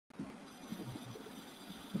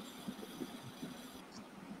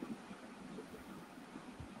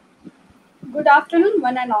Good afternoon,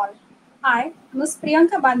 one and all. I, Ms.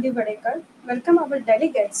 Priyanka Bandivadekar, welcome our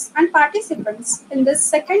delegates and participants in this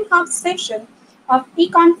second half session of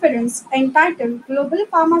e-conference entitled Global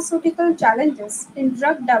Pharmaceutical Challenges in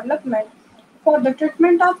Drug Development for the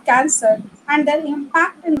Treatment of Cancer and Their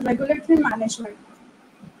Impact in Regulatory Management.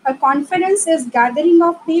 A conference is gathering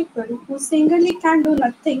of people who singly can do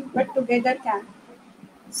nothing but together can.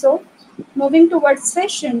 So, moving towards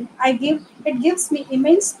session, it gives me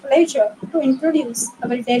immense pleasure to introduce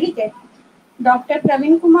our delegate, Dr.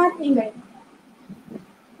 Pravin Kumar Ingle.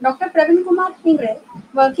 Dr. Pravin Kumar Ingle,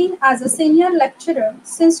 working as a senior lecturer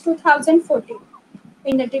since 2014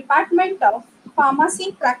 in the Department of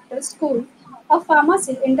Pharmacy Practice School of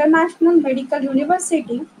Pharmacy International Medical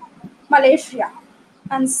University, Malaysia,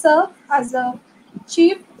 and served as a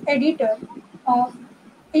chief editor of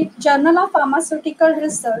a Journal of Pharmaceutical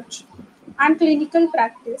Research and Clinical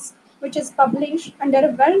Practice, which is published under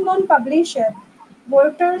a well-known publisher,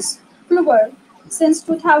 Wolters Kluwer, since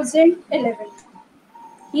 2011.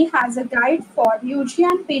 He has a guide for UG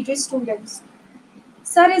and PG students.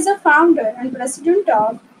 Sir is a founder and president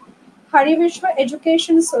of Hari Vishwa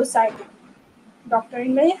Education Society. Dr.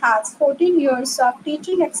 Ingle has 14 years of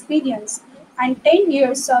teaching experience and 10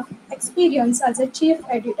 years of experience as a chief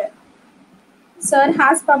editor. Sir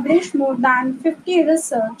has published more than 50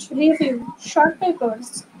 research, review, short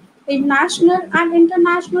papers in national and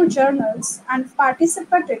international journals and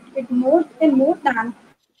participated in more than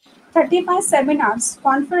 35 seminars,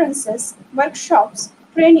 conferences, workshops,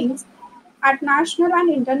 trainings at national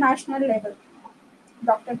and international level.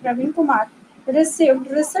 Dr. Pravin Kumar received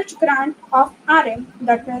research grant of RM,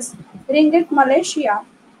 that is Ringgit Malaysia,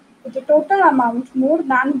 with a total amount more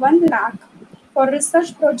than 1 lakh for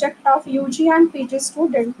research project of UG and PG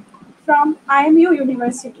student from IMU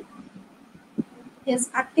University. He is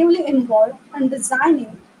actively involved in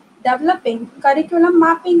designing, developing, curriculum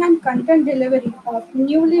mapping and content delivery of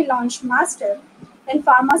newly launched Master in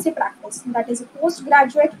Pharmacy Practice, that is a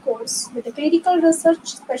postgraduate course with a clinical research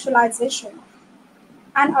specialization,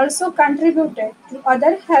 and also contributed to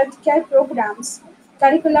other healthcare programs,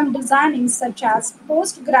 curriculum designing such as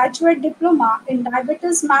postgraduate diploma in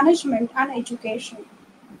diabetes management and education.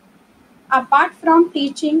 Apart from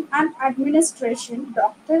teaching and administration,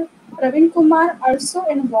 Dr. Pravin Kumar also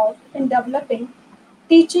involved in developing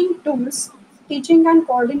teaching tools, teaching and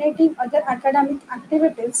coordinating other academic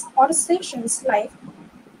activities or sessions like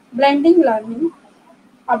blending learning,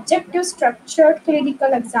 objective structured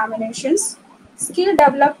clinical examinations, skill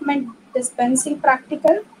development dispensing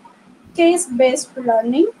practical, case-based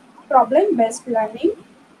learning, problem-based learning,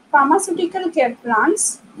 pharmaceutical care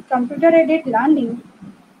plans, computer-aided learning,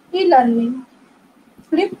 e-learning,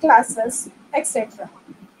 flip classes, etc.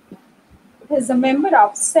 He is a member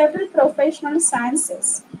of several professional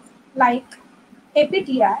sciences like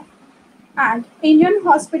APTI and Indian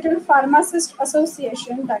Hospital Pharmacist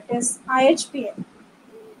Association, that is IHPA.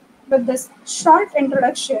 With this short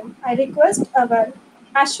introduction, I request our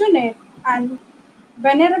passionate and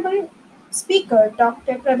venerable speaker,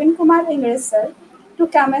 Dr. Pravin Kumar Ingle, sir, to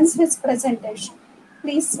commence his presentation.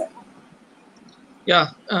 Please, sir.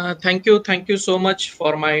 Thank you so much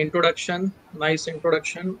for my introduction. Nice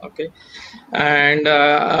introduction. Okay, and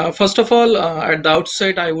first of all, at the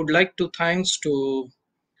outset, I would like to thanks to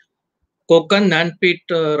Kokan Nanpit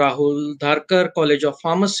Rahul Dharkar College of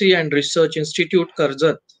Pharmacy and Research Institute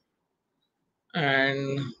Karjat,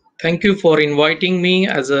 and thank you for inviting me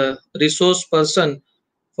as a resource person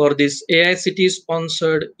for this AICTE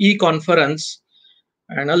sponsored e-conference.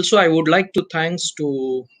 And also, I would like to thanks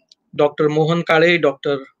to Dr. Mohan Kale,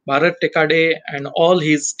 Dr. Bharat Tekade, and all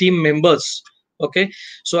his team members. Okay,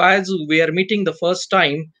 so as we are meeting the first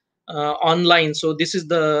time online, so this is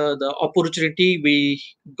the opportunity we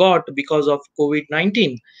got because of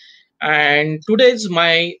COVID-19. And today's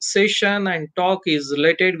my session and talk is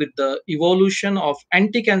related with the evolution of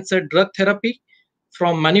anti-cancer drug therapy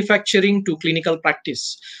from manufacturing to clinical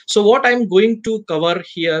practice. So what I'm going to cover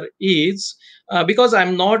here is because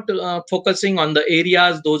I'm not focusing on the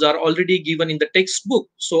areas those are already given in the textbook.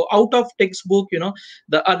 So out of textbook,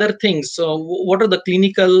 the other things. So what are the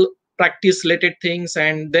clinical practice related things,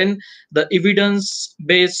 and then the evidence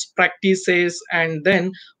based practices, and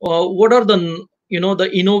then what are the the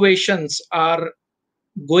innovations are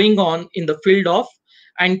going on in the field of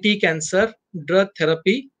anti-cancer drug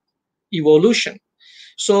therapy evolution.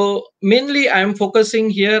 So mainly I am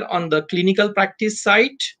focusing here on the clinical practice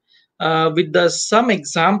side with the some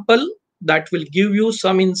example that will give you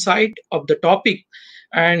some insight of the topic,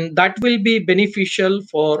 and that will be beneficial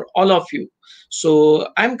for all of you. So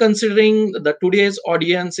I'm considering the today's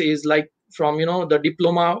audience is like from the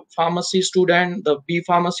diploma pharmacy student, the B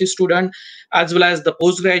pharmacy student, as well as the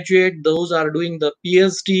postgraduate, those are doing the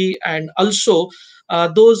PhD, and also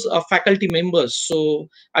those faculty members. So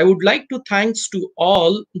I would like to thanks to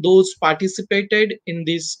all those participated in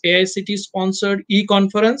this AICTE sponsored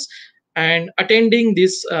e-conference and attending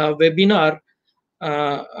this webinar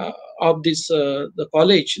of this the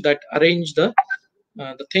college that arranged the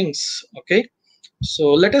things. Okay,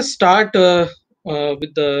 so let us start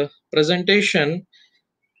with the presentation.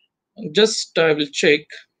 Just I will check.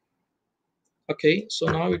 Okay, so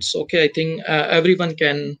now it's okay. I think everyone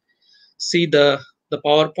can see the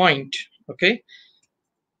PowerPoint. Okay,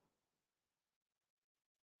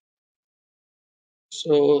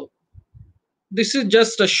 so this is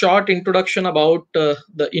just a short introduction about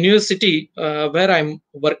the university where I'm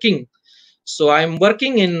working. So I'm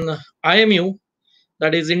working in IMU,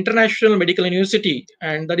 that is International Medical University,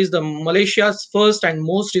 and that is the Malaysia's first and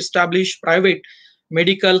most established private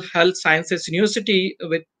medical health sciences university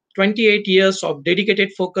with 28 years of dedicated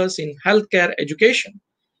focus in healthcare education.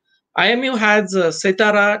 IMU has a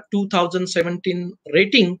Setara 2017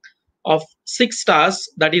 rating of 6 stars,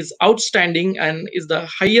 that is outstanding and is the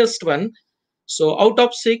highest one. So out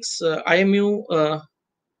of 6, IMU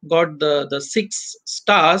got the 6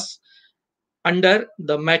 stars under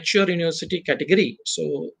the mature university category.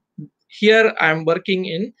 So here I am working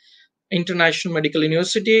in International Medical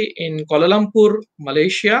University in Kuala Lumpur,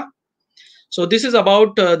 Malaysia. So this is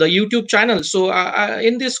about the YouTube channel. So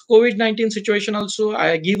in this COVID-19 situation also, I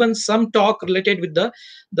have given some talk related with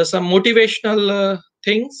the some motivational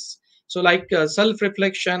things. So like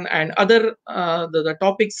self-reflection and other the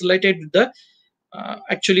topics related with the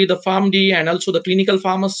actually the PharmD and also the clinical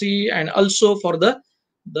pharmacy and also for the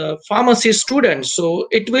pharmacy students. So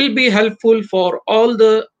it will be helpful for all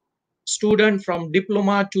the student from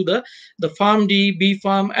diploma to the PharmD, B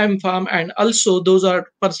Pharm, M Pharm, and also those are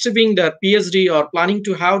pursuing their PhD or planning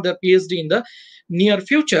to have their PhD in the near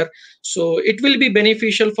future. So it will be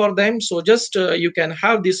beneficial for them. So just you can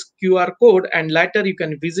have this QR code and later you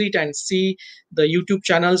can visit and see the YouTube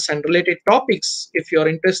channels and related topics if you are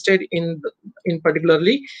interested in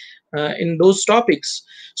particularly in those topics.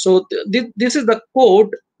 So this is the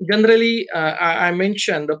quote. Generally, I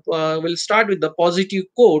mentioned we'll start with the positive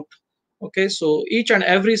quote. Okay, so each and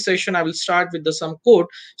every session I will start with some quote.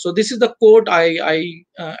 So this is the quote I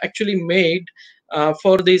actually made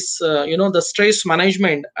for this the stress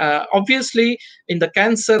management. Obviously in the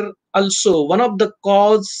cancer also, one of the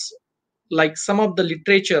cause, like some of the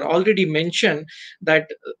literature already mentioned, that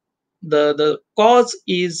the cause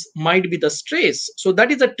is might be the stress. So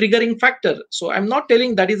that is a triggering factor. So I'm not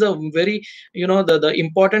telling that is a very the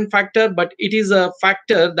important factor, but it is a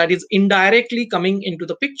factor that is indirectly coming into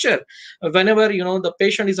the picture whenever the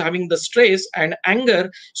patient is having the stress and anger.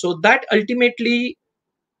 So that ultimately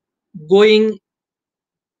going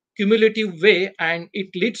cumulative way, and it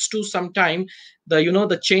leads to sometime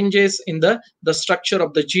the changes in the structure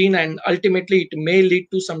of the gene, and ultimately it may lead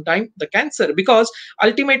to sometime the cancer, because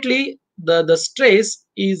ultimately the stress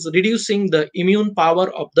is reducing the immune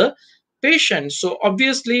power of the patient. So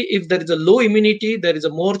obviously if there is a low immunity, there is a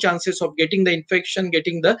more chances of getting the infection,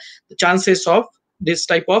 getting the chances of this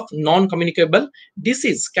type of non-communicable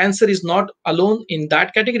disease. Cancer is not alone in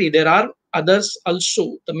that category. There are others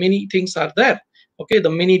also. The many things are there. Okay,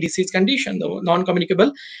 the many disease condition, the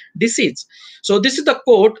non-communicable disease. So this is the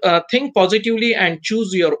quote: think positively and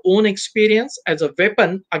choose your own experience as a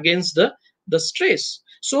weapon against the stress.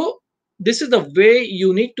 So this is the way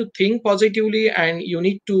you need to think positively, and you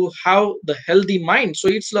need to have the healthy mind. So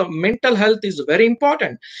it's the mental health is very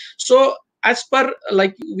important. So as per,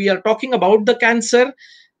 like, we are talking about the cancer,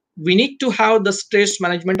 we need to have the stress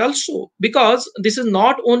management also, because this is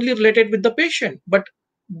not only related with the patient, but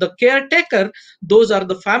the caretaker, those are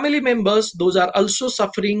the family members, those are also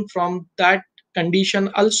suffering from that condition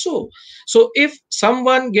also. So if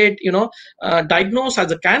someone get diagnosed as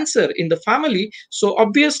a cancer in the family, so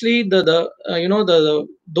obviously the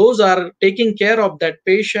those are taking care of that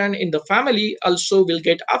patient in the family also will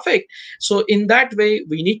get affected. So in that way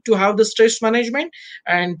we need to have the stress management,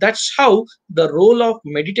 and that's how the role of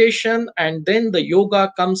meditation and then the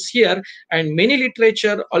yoga comes here. And many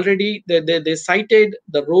literature already they cited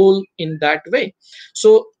the role in that way.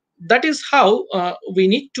 So that is how we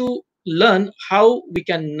need to learn how we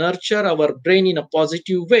can nurture our brain in a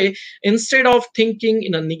positive way instead of thinking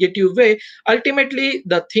in a negative way. Ultimately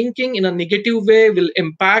the thinking in a negative way will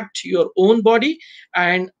impact your own body,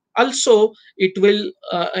 and also it will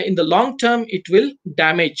in the long term it will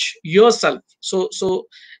damage yourself. So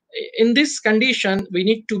in this condition we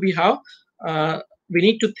need to be how we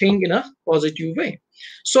need to think in a positive way.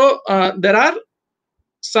 So there are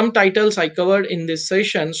some titles I covered in this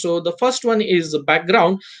session. So the first one is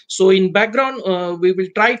background. So in background, we will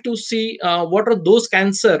try to see what are those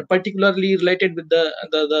cancer, particularly related with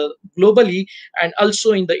the globally and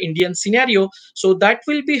also in the Indian scenario. So that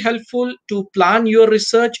will be helpful to plan your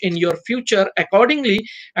research in your future accordingly,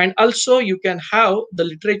 and also you can have the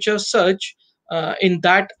literature search in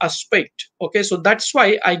that aspect. Okay, so that's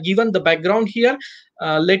why I given the background here,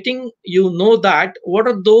 letting you know that what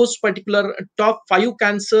are those particular top 5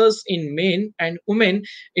 cancers in men and women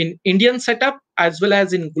in Indian setup as well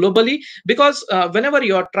as in globally. Because whenever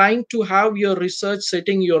you are trying to have your research,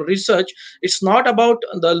 setting your research, it's not about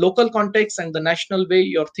the local context and the national way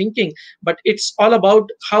you're thinking, but it's all about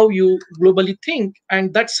how you globally think,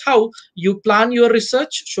 and that's how you plan your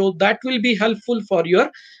research. So that will be helpful for your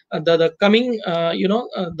the coming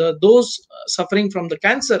the those suffering from the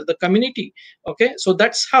cancer, the community. Okay, so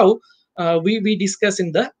that's how we discuss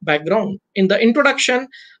in the background. In the introduction,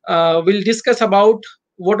 we'll discuss about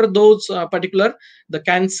what are those particular the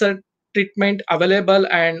cancer treatment available,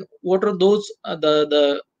 and what are those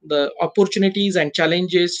the opportunities and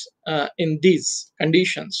challenges in these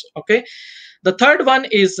conditions. Okay, the third one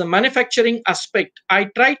is the manufacturing aspect. I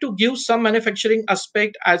try to give some manufacturing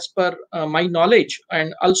aspect as per my knowledge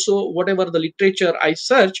and also whatever the literature I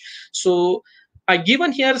search. So I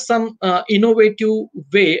given here some innovative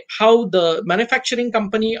way how the manufacturing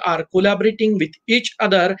company are collaborating with each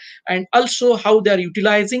other, and also how they are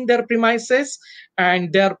utilizing their premises,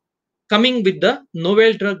 and they are coming with the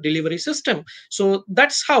novel drug delivery system. So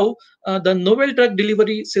that's how the novel drug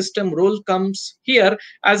delivery system role comes here.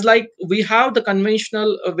 As like we have the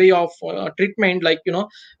conventional way of treatment, like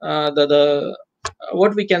the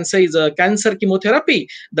what we can say is a cancer chemotherapy,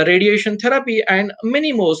 the radiation therapy, and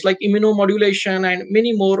many more like immunomodulation, and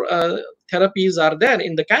many more therapies are there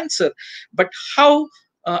in the cancer. But how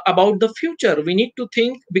about the future we need to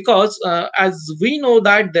think, because as we know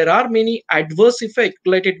that there are many adverse effects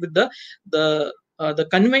related with the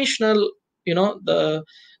conventional, the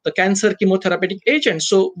cancer chemotherapeutic agent.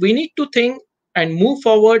 So we need to think and move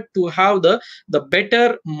forward to have the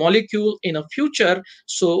better molecule in a future.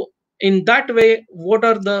 So in that way, what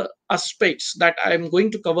are the aspects that I am going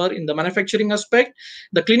to cover in the manufacturing aspect?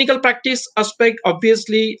 The clinical practice aspect,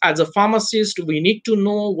 obviously as a pharmacist we need to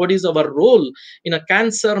know what is our role in a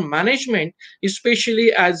cancer management,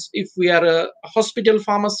 especially as if we are a hospital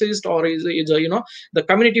pharmacist or is a the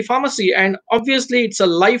community pharmacy. And obviously it's a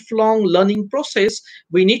lifelong learning process.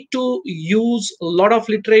 We need to use a lot of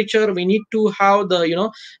literature, we need to have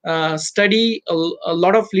the study a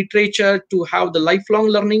lot of literature to have the lifelong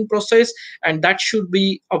learning process, and that should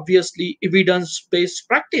be obviously evidence based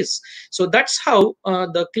practice. So that's how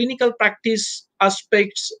the clinical practice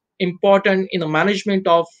aspects important in the management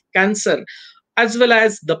of cancer, as well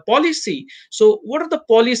as the policy. So what are the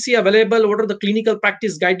policy available, what are the clinical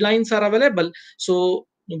practice guidelines are available? So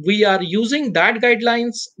we are using that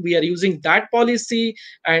guidelines, we are using that policy,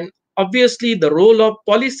 and obviously the role of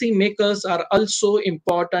policy makers are also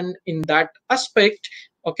important in that aspect.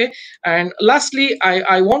 Okay, and lastly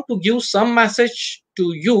I want to give some message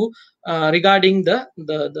to you regarding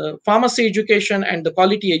the pharmacy education and the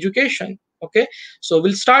quality education. Okay, so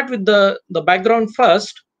we'll start with the background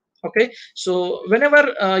first. Okay, so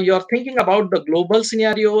whenever you're thinking about the global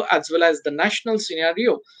scenario as well as the national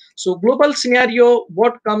scenario, so global scenario,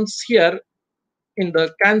 what comes here in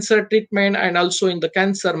the cancer treatment and also in the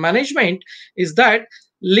cancer management is that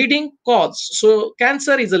leading cause. So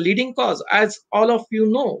cancer is a leading cause, as all of you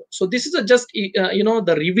know. So this is a just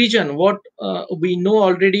the revision what we know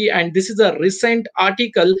already, and this is a recent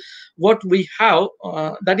article what we have,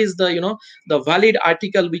 that is the the valid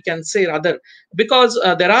article we can say rather. Because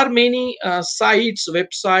there are many sites,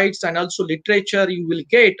 websites, and also literature you will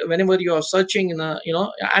get whenever you are searching in a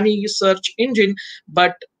any search engine,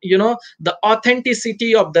 but the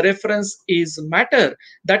authenticity of the reference is matter.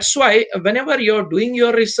 That's why whenever you're doing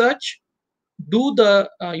your research, do the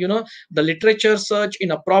the literature search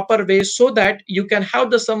in a proper way, so that you can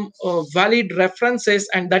have the some valid references,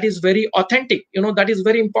 and that is very authentic, that is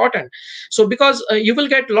very important. So because you will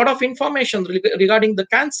get a lot of information regarding the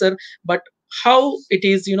cancer, but how it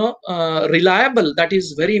is reliable, that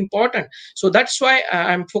is very important. So that's why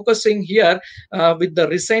I'm focusing here with the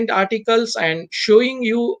recent articles and showing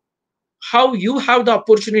you how you have the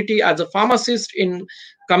opportunity as a pharmacist in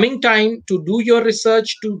coming time to do your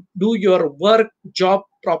research, to do your work job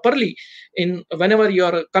properly in whenever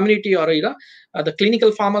your community or the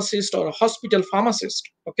clinical pharmacist or a hospital pharmacist.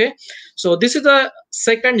 Okay, so this is the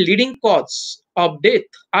second leading cause of death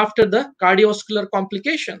after the cardiovascular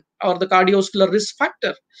complication or the cardiovascular risk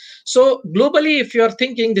factor. So globally, if you are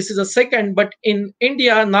thinking this is a second, but in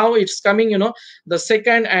India now it's coming, the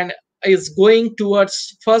second and is going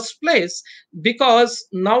towards first place, because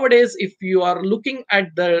nowadays if you are looking at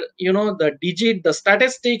the the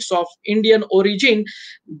statistics of Indian origin,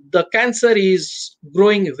 the cancer is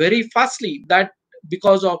growing very fastly, that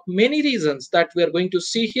because of many reasons that we are going to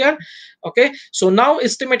see here. Okay, so now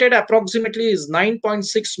estimated approximately is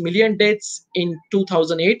 9.6 million deaths in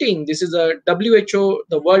 2018. This is a WHO,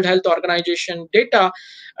 the World Health Organization data,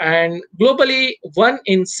 and globally 1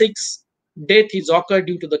 in 6 death is occurred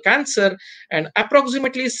due to the cancer, and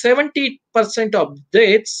approximately 70% of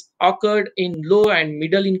deaths occurred in low and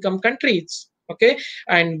middle income countries. Okay,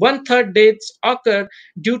 and 1/3 deaths occur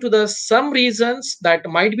due to the some reasons that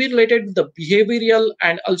might be related to the behavioral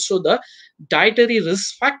and also the dietary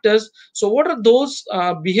risk factors. So what are those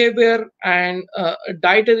behavior and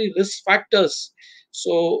dietary risk factors?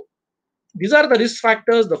 So these are the risk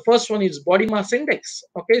factors. The first one is body mass index.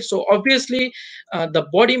 Okay, so obviously the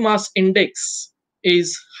body mass index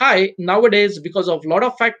is high nowadays because of a lot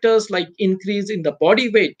of factors like increase in the body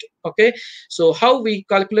weight. Okay, so how we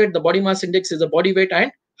calculate the body mass index is the body weight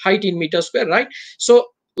and height in meter square, right? So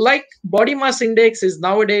like body mass index is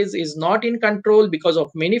nowadays is not in control because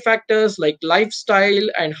of many factors like lifestyle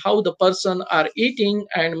and how the person are eating,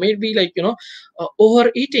 and maybe like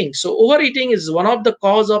overeating. So overeating is one of the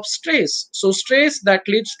cause of stress. So stress that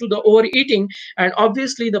leads to the overeating, and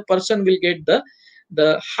obviously the person will get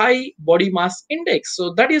the high body mass index.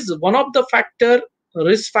 So that is one of the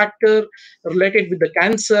risk factor related with the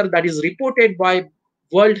cancer that is reported by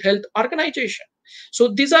World Health Organization. So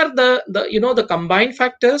these are the combined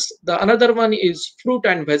factors. The another one is fruit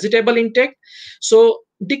and vegetable intake. So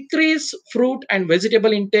decreased fruit and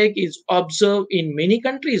vegetable intake is observed in many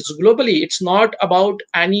countries globally. It's not about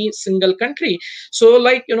any single country. So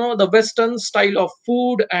like the Western style of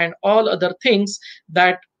food and all other things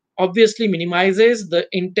that obviously minimizes the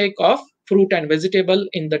intake of fruit and vegetable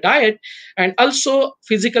in the diet. And also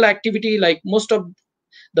physical activity, like most of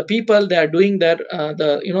the people, they are doing their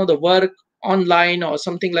the work online or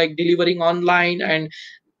something like delivering online, and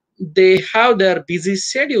they have their busy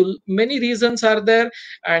schedule. Many reasons are there,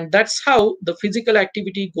 and that's how the physical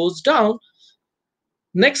activity goes down.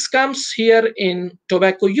 Next comes here in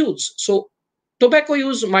tobacco use. So tobacco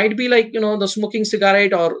use might be like the smoking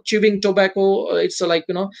cigarette or chewing tobacco. It's like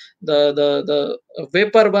the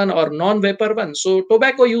vapor one or non-vapor one. So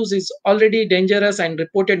tobacco use is already dangerous and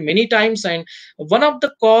reported many times, and one of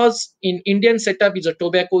the cause in Indian setup is a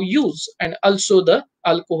tobacco use and also the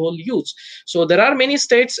alcohol use. So there are many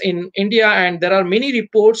states in India, and there are many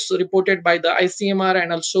reports reported by the ICMR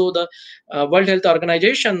and also the World Health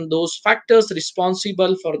Organization, those factors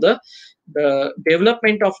responsible for the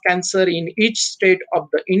development of cancer in each state of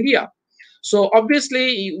the India. So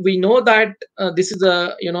obviously we know that this is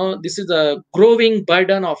a growing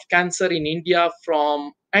burden of cancer in India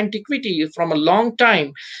from antiquity, from a long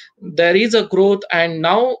time. There is a growth, and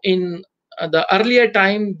now in the earlier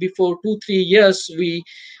time, before 2 3 years, we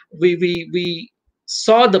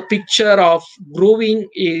saw the picture of growing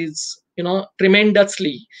is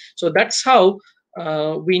tremendously. So that's how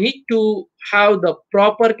we need to have the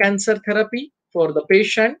proper cancer therapy for the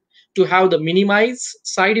patient, to have the minimize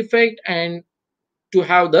side effect, and to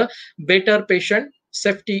have the better patient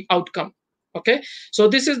safety outcome. Okay, so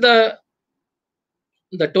this is the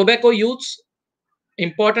tobacco use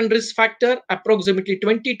important risk factor. Approximately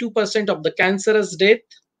 22% of the cancerous death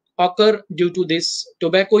occur due to this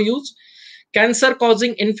tobacco use. Cancer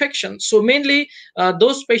causing infection, so mainly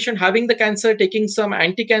those patients having the cancer taking some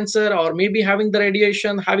anti-cancer, or maybe having the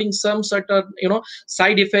radiation, having some certain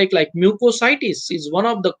side effect like mucositis is one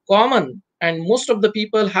of the common, and most of the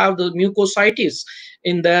people have the mucositis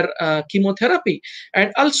in their chemotherapy,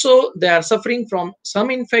 and also they are suffering from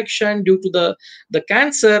some infection due to the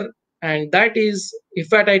cancer, and that is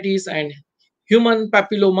hepatitis and human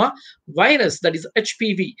papilloma virus, that is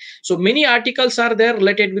HPV. So many articles are there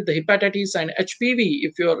related with the hepatitis and HPV.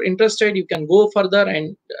 If you're interested, you can go further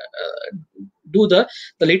and do the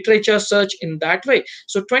literature search in that way.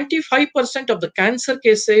 So 25% of the cancer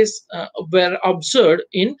cases were observed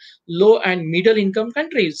in low and middle income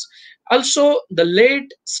countries. Also the late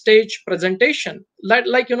stage presentation, like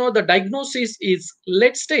the diagnosis is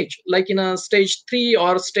late stage, like in a stage 3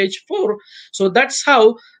 or stage 4. So that's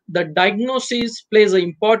how the diagnosis plays an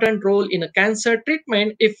important role in a cancer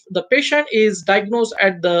treatment. If the patient is diagnosed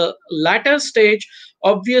at the latter stage,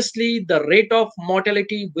 obviously the rate of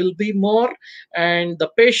mortality will be more, and the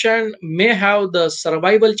patient may have the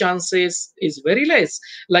survival chances is very less.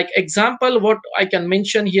 Like example, what I can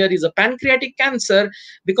mention here is a pancreatic cancer,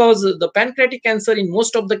 because the pancreatic cancer in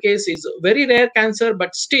most of the case is very rare cancer,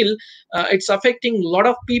 but still it's affecting a lot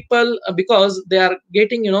of people because they are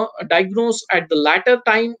getting diagnosed at the latter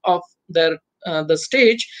time of their the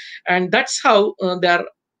stage, and that's how they are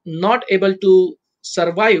not able to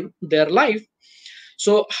survive their life.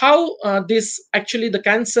 So how this actually the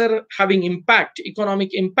cancer having impact, economic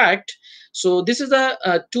impact. So this is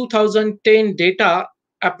the 2010 data.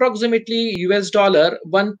 Approximately US dollar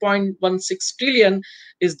 1.16 trillion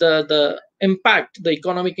is the impact, the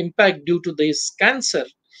economic impact due to this cancer.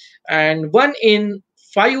 And 1 in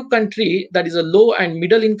 5 country, that is a low and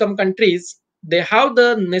middle income countries, they have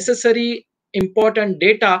the necessary important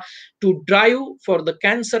data to drive for the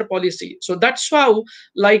cancer policy. So that's how,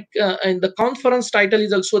 like and the conference title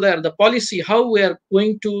is also there, the policy, how we are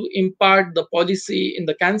going to impart the policy in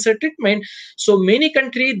the cancer treatment. So many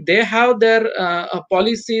countries, they have their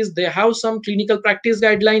policies, they have some clinical practice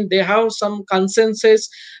guideline, they have some consensus,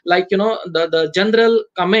 like the general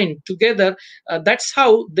comment together. That's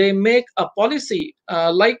how they make a policy.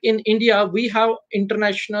 Like in India, we have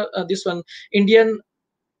international this one, Indian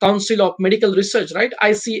Council of Medical Research, right?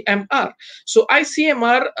 ICMR. So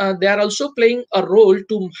ICMR, they are also playing a role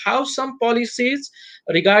to have some policies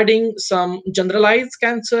regarding some generalized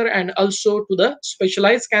cancer and also to the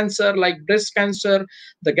specialized cancer like breast cancer,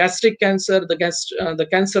 the gastric cancer, the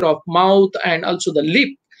cancer of mouth, and also the lip.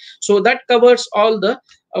 So that covers all the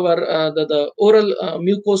our the oral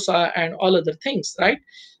mucosa and all other things, right?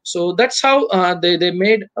 So that's how they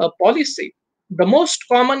made a policy. The most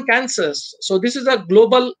common cancers, so this is a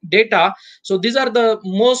global data. So these are the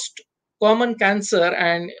most common cancer,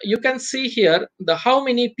 and you can see here the how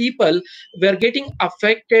many people were getting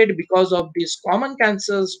affected because of these common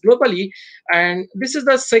cancers globally. And this is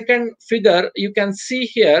the second figure. You can see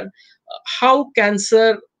here how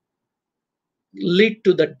cancer lead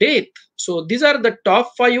to the death. So these are the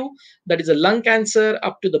top 5, that is a lung cancer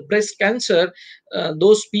up to the breast cancer.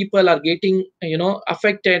 Those people are getting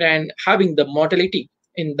affected and having the mortality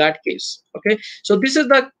in that case. Okay, so this is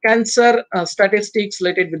the cancer statistics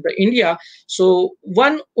related with the India. So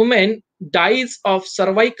one woman dies of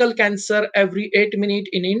cervical cancer every 8 minutes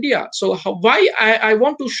in India. So why I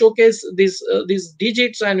want to showcase these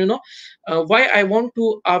digits, and why I want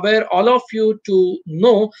to aware all of you to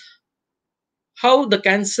know how the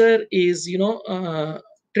cancer is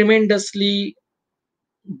tremendously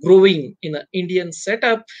growing in an Indian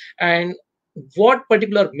setup, and what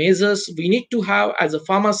particular measures we need to have as a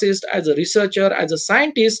pharmacist, as a researcher, as a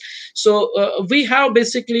scientist. So we have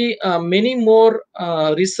basically many more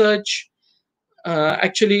research,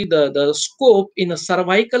 actually the scope in a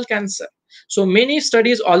cervical cancer. So many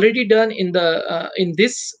studies already done in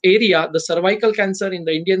this area, the cervical cancer in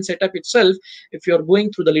the Indian setup itself, if you're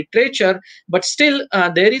going through the literature. But still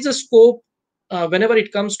there is a scope whenever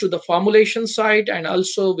it comes to the formulation side, and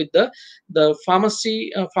also with the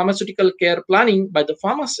pharmaceutical care planning by the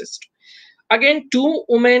pharmacist. Again, 2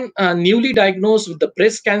 women newly diagnosed with the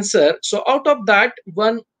breast cancer. So out of that,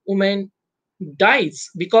 one woman dies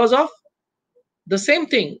because of the same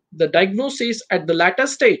thing. The diagnosis at the latter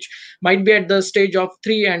stage might be at the stage of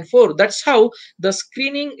 3 and 4. That's how the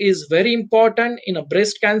screening is very important in a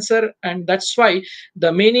breast cancer, and that's why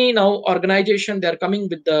the many now organization, they are coming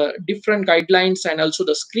with the different guidelines and also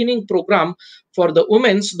the screening program for the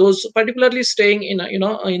women, those particularly staying in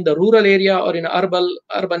in the rural area or in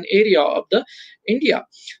urban area of the India.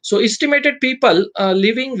 So estimated people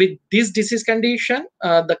living with this disease condition,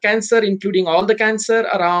 the cancer, including all the cancer,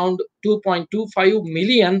 around 2.25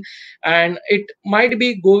 million, and it might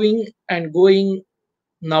be going and going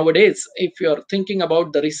nowadays if you're thinking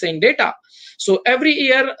about the recent data. So every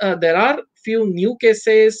year there are few new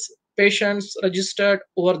cases, patients registered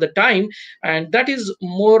over the time, and that is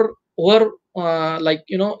more over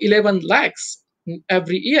 11 lakhs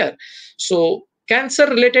every year. So cancer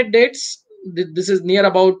related deaths, this is near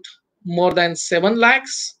about more than 7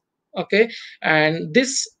 lakhs. Okay, and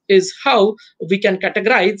this is how we can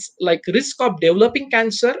categorize like risk of developing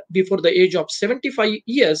cancer before the age of 75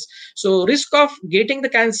 years. So risk of getting the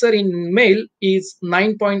cancer in male is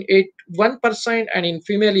 9.81%, and in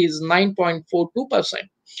female is 9.42%.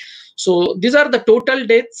 So these are the total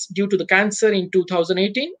deaths due to the cancer in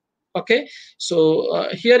 2018. Okay, so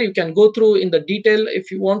here you can go through in the detail if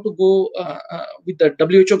you want to go with the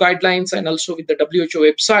WHO guidelines and also with the WHO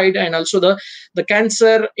website, and also the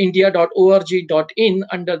cancerindia.org.in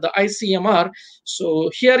under the ICMR. So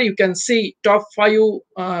here you can see top 5,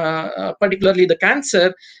 particularly the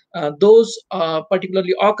cancer. Those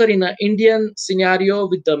particularly occur in an Indian scenario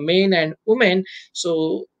with the men and women.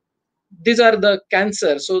 So these are the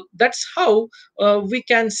cancer. So that's how we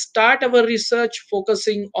can start our research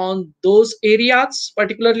focusing on those areas.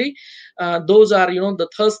 Particularly those are, the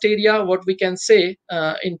thirst area, what we can say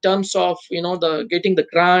in terms of, the getting the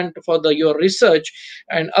grant for the your research,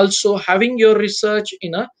 and also having your research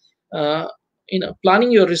uh, in a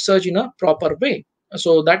planning your research in a proper way.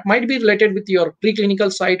 So that might be related with your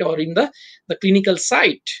preclinical site or in the clinical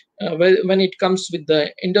site when it comes with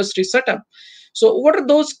the industry setup. So what are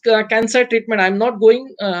those cancer treatment? I'm not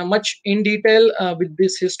going much in detail with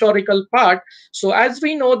this historical part. So as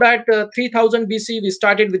we know that 3000 BC, we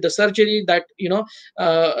started with the surgery that,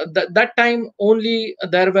 that time only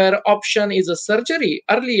there were option is a surgery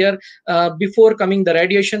earlier before coming the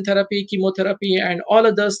radiation therapy, chemotherapy, and all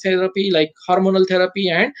others therapy like hormonal therapy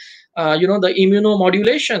and the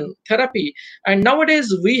immunomodulation therapy. And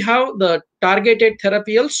nowadays we have the targeted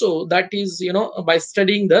therapy also, that is, by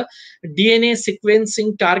studying the DNA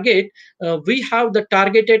sequencing target, we have the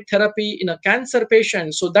targeted therapy in a cancer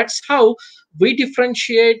patient. So that's how we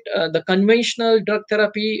differentiate the conventional drug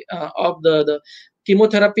therapy of the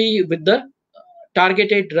chemotherapy with the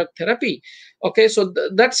targeted drug therapy. Okay, so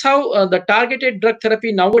that's how the targeted drug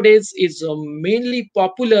therapy nowadays is mainly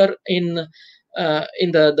popular in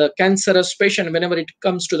the cancerous patient, whenever it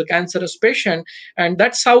comes to the cancerous patient. And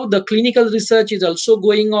that's how the clinical research is also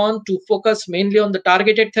going on to focus mainly on the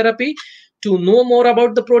targeted therapy, to know more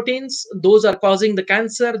about the proteins those are causing the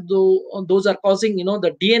cancer, though those are causing,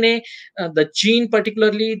 the DNA, the gene,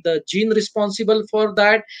 particularly the gene responsible for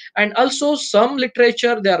that. And also some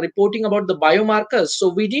literature they are reporting about the biomarkers. So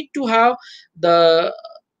we need to have the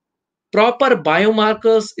proper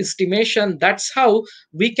biomarkers estimation. That's how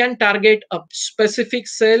we can target a specific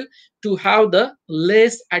cell to have the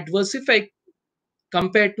less adverse effect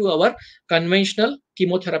compared to our conventional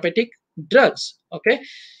chemotherapeutic drugs. Okay,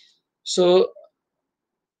 so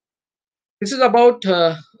this is about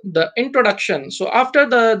the introduction. So after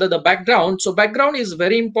the background, so background is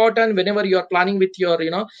very important whenever you are planning with your,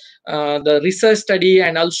 the research study,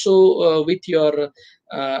 and also with your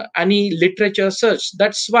any literature search.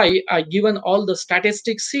 That's why I given all the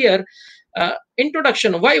statistics here.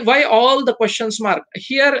 Introduction, why all the questions mark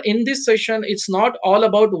here in this session? It's not all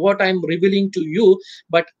about what I'm revealing to you,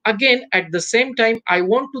 but again at the same time I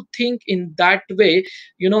want to think in that way.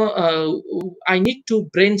 I need to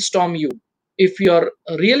brainstorm you. If you're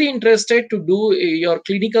really interested to do your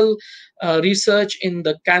clinical research in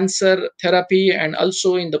the cancer therapy and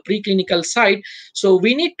also in the preclinical side, so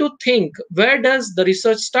we need to think, where does the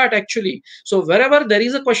research start actually? So wherever there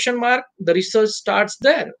is a question mark, the research starts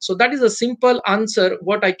there. So that is a simple answer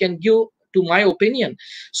what I can give to my opinion.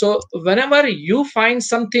 So whenever you find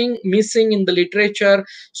something missing in the literature,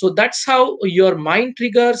 so that's how your mind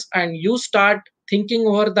triggers and you start thinking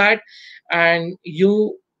over that, and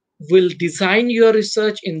you will design your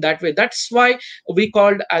research in that way. That's why we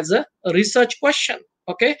called as a research question.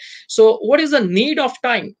 Okay, so what is the need of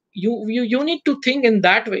time? You need to think in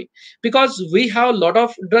that way, because we have a lot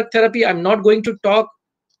of drug therapy. I'm not going to talk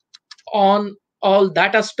on all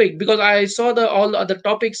that aspect, because I saw the all other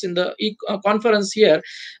topics in the conference here.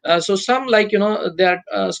 So some, like, they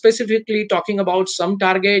are specifically talking about some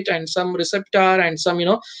target and some receptor and some,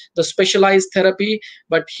 the specialized therapy.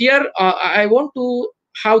 But here I want to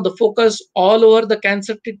have the focus all over the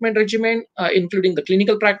cancer treatment regimen, including the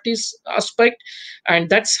clinical practice aspect. And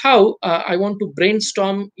that's how I want to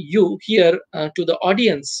brainstorm you here to the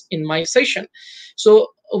audience in my session. So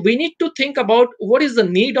we need to think about what is the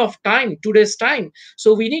need of time, today's time.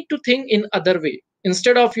 So we need to think in other way,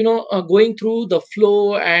 instead of going through the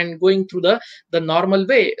flow and going through the normal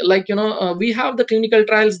way. Like, we have the clinical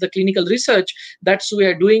trials, the clinical research, that's we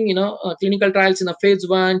are doing, clinical trials in a phase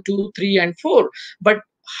 1, 2, 3, and 4. But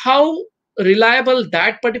how reliable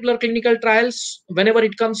that particular clinical trials whenever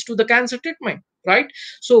it comes to the cancer treatment, right?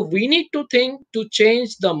 So we need to think to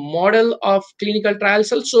change the model of clinical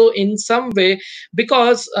trials also in some way,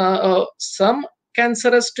 because some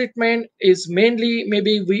cancerous treatment is mainly,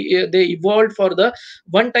 maybe they evolved for the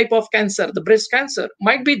one type of cancer, the breast cancer.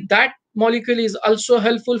 Might be that molecule is also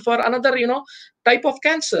helpful for another, type of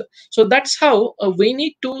cancer. So that's how we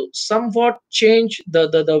need to somewhat change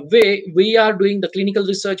the way we are doing the clinical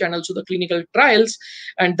research and also the clinical trials.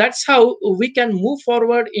 And that's how we can move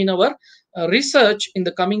forward in our research in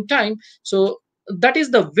the coming time. So that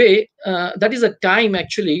is the way, that is a time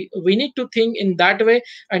actually we need to think in that way,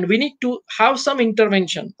 and we need to have some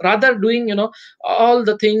intervention rather doing all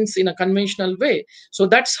the things in a conventional way. So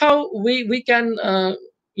that's how we can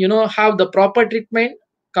have the proper treatment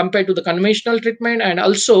compared to the conventional treatment, and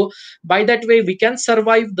also by that way we can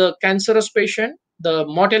survive the cancerous patient, the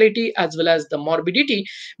mortality as well as the morbidity,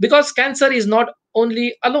 because cancer is not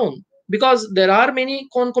only alone, because there are many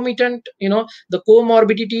concomitant, the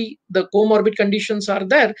comorbidity, the comorbid conditions are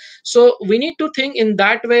there. So we need to think in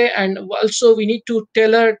that way, and also we need to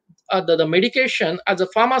tailor the medication as a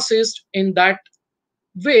pharmacist in that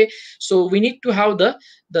way. So we need to have the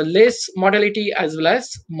less mortality as well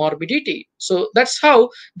as morbidity. So that's how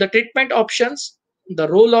the treatment options, the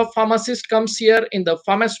role of pharmacist comes here in the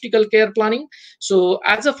pharmaceutical care planning. So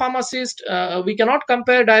as a pharmacist, we cannot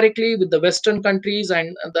compare directly with the western countries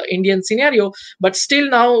and the Indian scenario, but still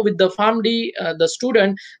now with the pharmd, the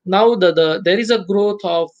student, now there is a growth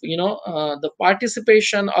of the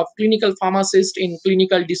participation of clinical pharmacist in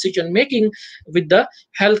clinical decision making with the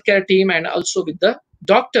healthcare team and also with the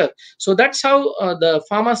doctor. So that's how the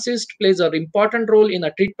pharmacist plays an important role in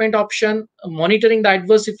a treatment option, monitoring the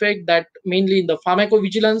adverse effect, that mainly in the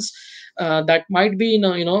pharmacovigilance, that might be in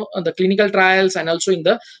the clinical trials and also in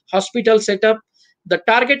the hospital setup, the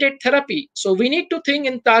targeted therapy. So we need to think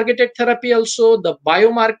in targeted therapy also, the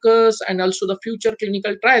biomarkers and also the future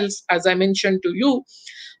clinical trials, as I mentioned to you.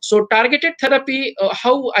 So targeted therapy,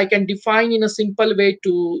 how I can define in a simple way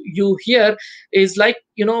to you here is like,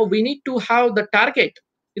 we need to have the target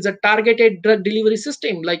is a targeted drug delivery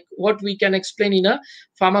system, like what we can explain in a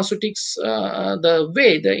pharmaceutics, the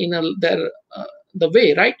way, the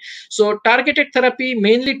way, right? So targeted therapy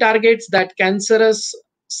mainly targets that cancerous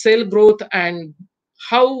cell growth and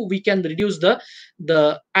how we can reduce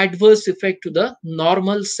the adverse effect to the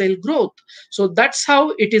normal cell growth. So that's how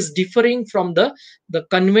it is differing from the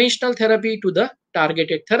conventional therapy to the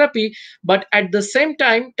targeted therapy. But at the same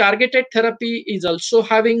time, targeted therapy is also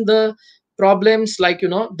having the problems like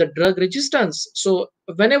the drug resistance. So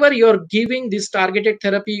whenever you're giving this targeted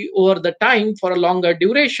therapy over the time for a longer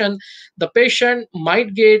duration, the patient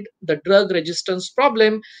might get the drug resistance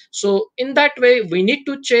problem. So in that way, we need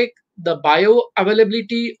to check the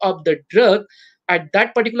bioavailability of the drug at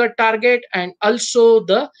that particular target, and also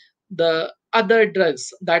the other drugs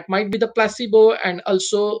that might be the placebo, and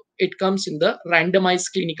also it comes in the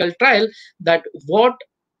randomized clinical trial, that what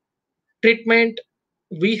treatment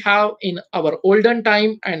we have in our olden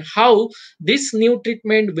time and how this new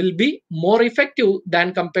treatment will be more effective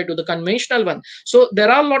than compared to the conventional one. So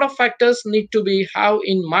there are a lot of factors need to be have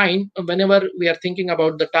in mind whenever we are thinking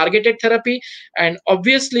about the targeted therapy. And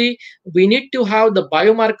obviously we need to have the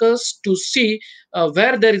biomarkers to see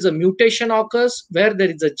where there is a mutation occurs, where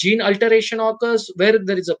there is a gene alteration occurs, where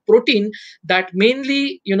there is a protein that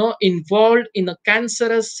mainly involved in a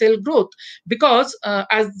cancerous cell growth. Because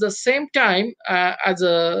at the same time, as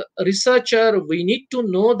a researcher, we need to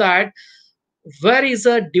know that where is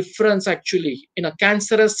a difference actually in a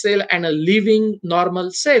cancerous cell and a living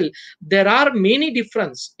normal cell. There are many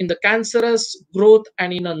difference in the cancerous growth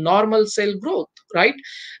and in a normal cell growth, right?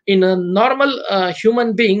 In a normal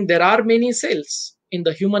human being, there are many cells in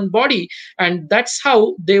the human body, and that's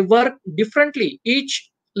how they work differently. Each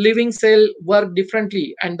living cell work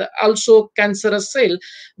differently, and also cancerous cell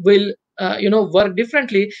will work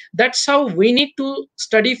differently. That's how we need to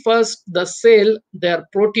study first the cell, their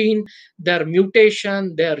protein, their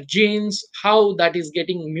mutation, their genes, how that is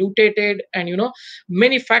getting mutated, and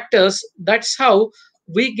many factors. That's how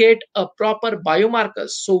we get a proper biomarkers.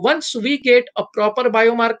 So once we get a proper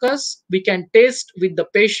biomarkers, we can test with the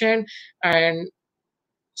patient, and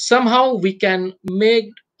somehow we can make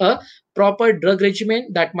a proper drug regimen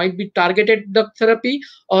that might be targeted drug therapy.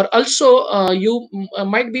 Or also you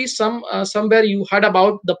might be somewhere you heard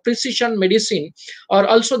about the precision medicine, or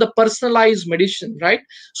also the personalized medicine, right?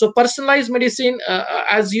 So personalized medicine,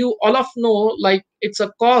 as you all of know, like it's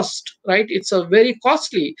a cost, right? It's a very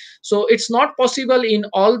costly, so it's not possible in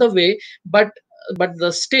all the way. But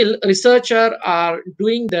the still researcher are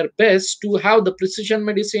doing their best to have the precision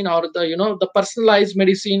medicine, or the personalized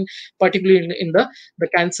medicine, particularly in the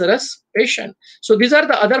cancerous patient. So these are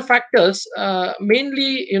the other factors,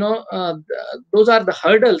 mainly those are the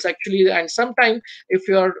hurdles actually. And sometimes if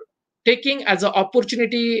you are taking as an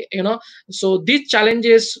opportunity, so these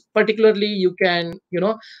challenges particularly you can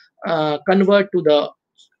convert to the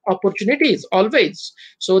opportunities always.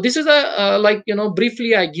 So this is a like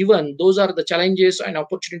briefly I given, those are the challenges and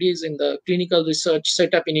opportunities in the clinical research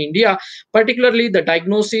setup in India, particularly the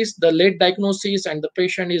diagnosis, the late diagnosis, and the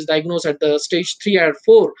patient is diagnosed at the stage 3 or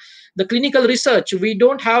 4. the clinical research, we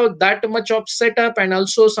don't have that much of setup, and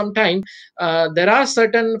also sometimes there are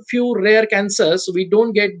certain few rare cancers we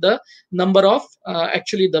don't get the number of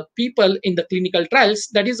actually the people in the clinical trials.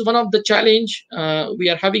 That is one of the challenge we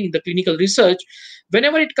are having in the clinical research.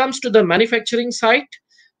 Whenever it comes to the manufacturing side,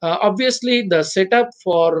 obviously the setup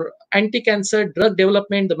for anti-cancer drug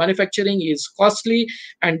development, the manufacturing is costly,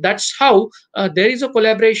 and that's how there is a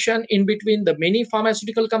collaboration in between the many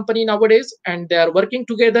pharmaceutical company nowadays, and they are working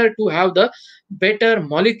together to have the better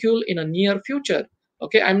molecule in a near future.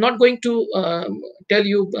 Okay, I'm not going to tell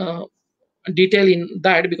you detail in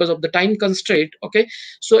that because of the time constraint. Okay,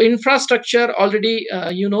 so infrastructure already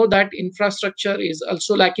you know that infrastructure is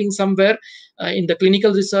also lacking somewhere in the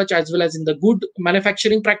clinical research as well as in the good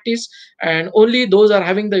manufacturing practice, and only those are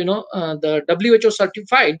having the the WHO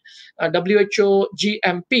certified WHO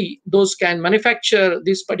GMP, those can manufacture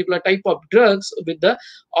this particular type of drugs with the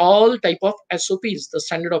all type of SOPs, the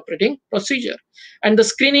standard operating procedure. And the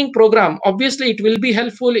screening program, obviously it will be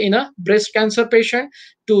helpful in a breast cancer patient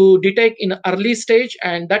to detect in early stage,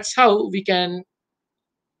 and that's how we can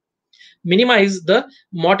minimize the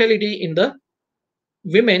mortality in the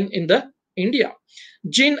women in the India.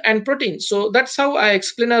 Gene and protein, so that's how I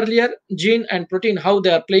explained earlier, gene and protein, how they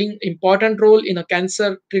are playing important role in a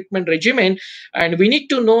cancer treatment regimen, and we need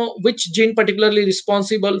to know which gene particularly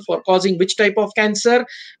responsible for causing which type of cancer,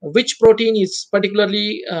 which protein is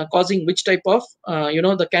particularly causing which type of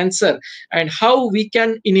the cancer, and how we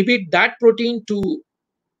can inhibit that protein to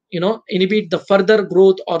inhibit the further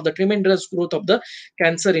growth or the tremendous growth of the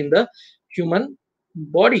cancer in the human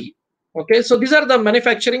body. Okay, so these are the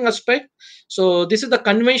manufacturing aspect. So this is the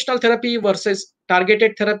conventional therapy versus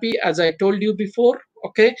targeted therapy, as I told you before.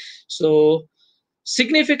 Okay, so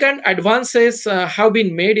significant advances have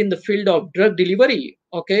been made in the field of drug delivery.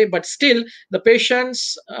 Okay, but still the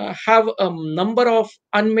patients have a number of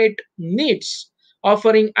unmet needs,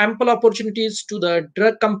 offering ample opportunities to the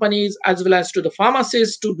drug companies as well as to the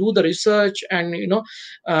pharmacists to do the research and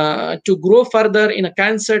to grow further in a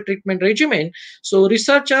cancer treatment regimen. So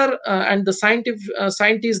researcher and the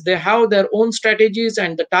scientists, they have their own strategies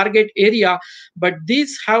and the target area, but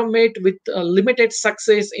these have met with limited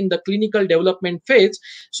success in the clinical development phase.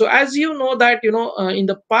 So as you know that in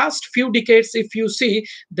the past few decades, if you see,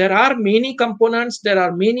 there are many components, there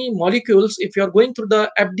are many molecules. If you are going through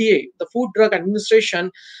the FDA, the Food Drug Administration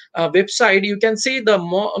website, you can see the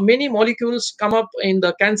many molecules come up in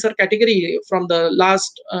the cancer category from the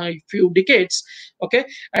last few decades. Okay,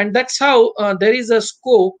 and that's how there is a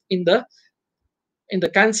scope in the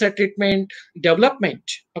cancer treatment development.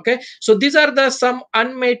 Okay, so these are the some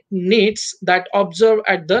unmet needs that observe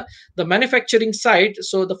at the manufacturing site.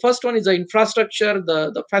 So the first one is the infrastructure,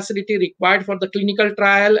 the facility required for the clinical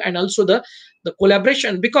trial, and also the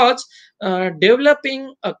collaboration, because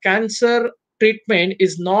developing a cancer treatment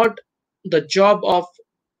is not the job of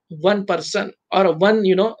one person or one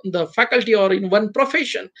the faculty or in one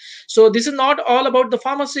profession. So this is not all about the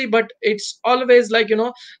pharmacy, but it's always like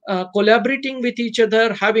collaborating with each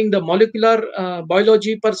other, having the molecular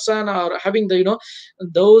biology person, or having the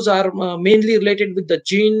those are mainly related with the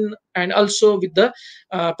gene, and also with the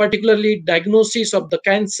particularly diagnosis of the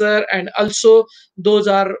cancer, and also those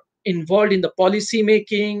are involved in the policy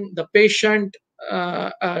making. The patient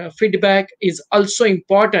feedback is also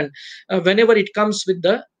important whenever it comes with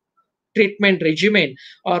the treatment regimen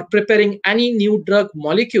or preparing any new drug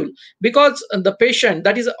molecule, because the patient,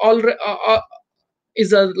 that is already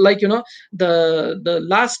is a like the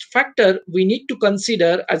last factor we need to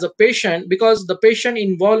consider as a patient, because the patient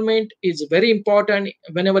involvement is very important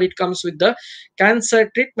whenever it comes with the cancer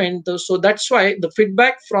treatment. So that's why the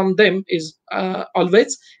feedback from them is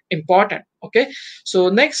always important. Okay, so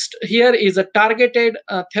next here is a targeted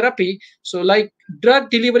therapy. So like drug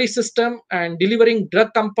delivery system and delivering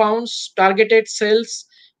drug compounds, targeted cells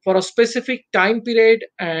for a specific time period,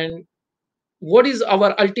 and what is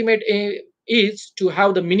our ultimate aim is to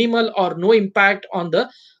have the minimal or no impact on the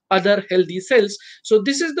other healthy cells. So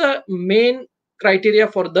this is the main criteria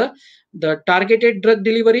for the targeted drug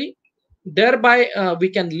delivery. Thereby we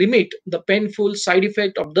can limit the painful side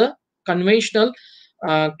effect of the conventional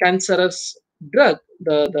cancerous drug,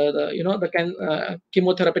 the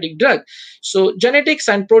chemotherapeutic drug. So genetics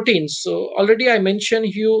and proteins, so already I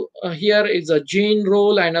mentioned you here is a gene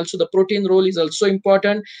role, and also the protein role is also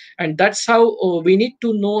important, and that's how we need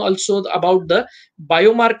to know also about the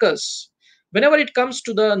biomarkers whenever it comes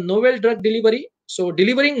to the novel drug delivery. So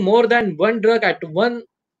delivering more than one drug at one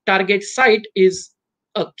target site is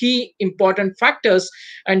key important factors.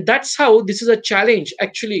 And that's how this is a challenge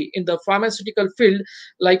actually in the pharmaceutical field,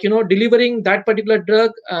 like delivering that particular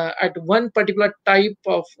drug at one particular type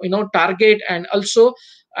of target, and also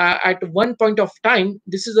at one point of time.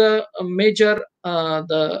 This is a major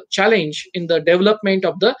the challenge in the development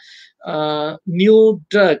of the new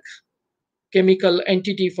drug chemical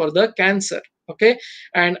entity for the cancer. Okay,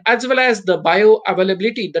 and as well as the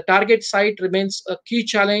bioavailability, the target site remains a key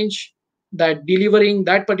challenge, that delivering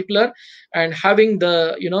that particular and having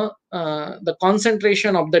the the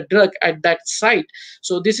concentration of the drug at that site.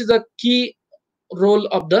 So this is a key role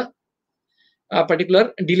of the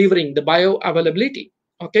particular delivering the bioavailability.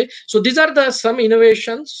 Okay, so these are the some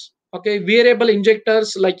innovations. Okay, wearable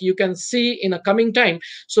injectors, like you can see in a coming time.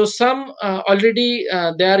 So some already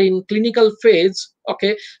they are in clinical phase.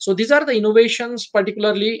 Okay, so these are the innovations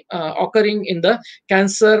particularly occurring in the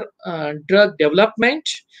cancer drug development.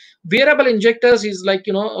 Wearable injectors is like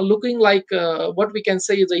looking like what we can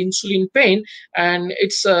say is the insulin pen, and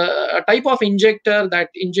it's a type of injector that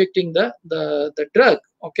injecting the drug.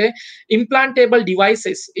 Okay, implantable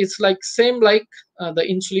devices is like same like the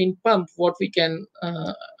insulin pump, what we can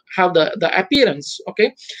have the appearance.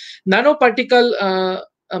 Okay, nanoparticle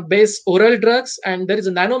based oral drugs, and there is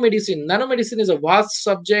a nanomedicine. Nanomedicine is a vast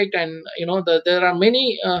subject, and there are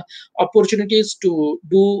many opportunities to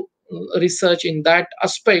do research in that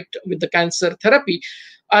aspect with the cancer therapy.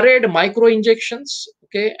 Arrayed micro injections.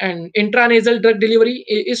 Okay, and intranasal drug delivery,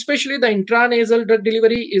 especially the intranasal drug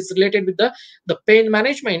delivery is related with the pain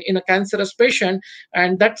management in a cancerous patient,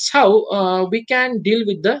 and that's how we can deal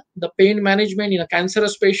with the pain management in a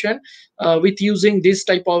cancerous patient with using this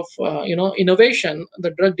type of innovation,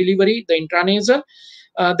 the drug delivery, the intranasal.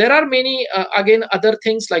 There are many again other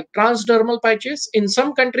things like transdermal patches. In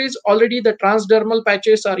some countries already the transdermal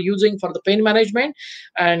patches are using for the pain management,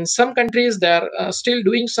 and some countries they are still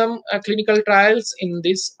doing some clinical trials in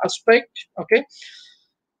this aspect. Okay,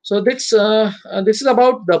 so this is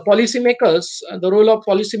about the policymakers. The role of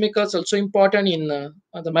policymakers also important in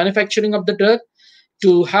the manufacturing of the drug,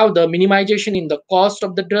 to have the minimization in the cost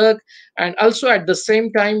of the drug, and also at the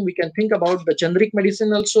same time we can think about the generic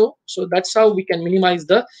medicine also. So that's how we can minimize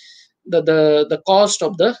the cost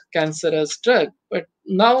of the cancerous drug. But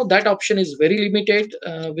now that option is very limited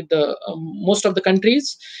with the most of the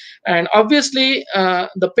countries. And obviously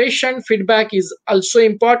the patient feedback is also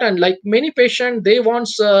important. Like many patient, they want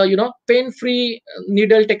pain free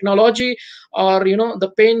needle technology, or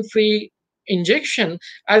the pain free injection,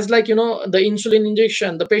 as like the insulin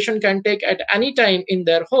injection the patient can take at any time in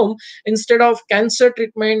their home. Instead of cancer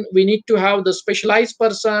treatment, we need to have the specialized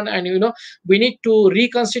person, and we need to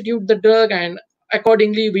reconstitute the drug, and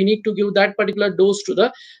accordingly we need to give that particular dose to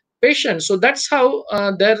the patient. So that's how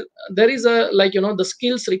there is a like the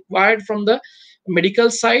skills required from the medical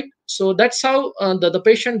side. So that's how the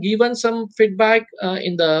patient given some feedback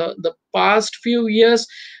in the past few years,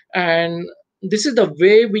 and this is the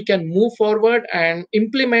way we can move forward and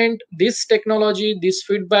implement this technology, this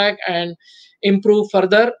feedback, and improve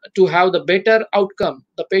further to have the better outcome,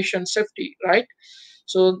 the patient safety, right?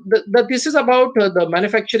 So this is about the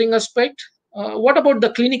manufacturing aspect. What about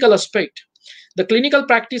the clinical aspect, the clinical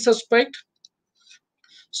practice aspect?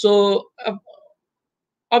 So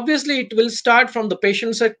obviously it will start from the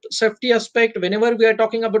patient safety aspect whenever we are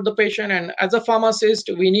talking about the patient, and as a pharmacist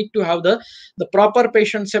we need to have the proper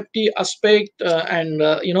patient safety aspect, and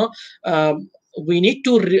we need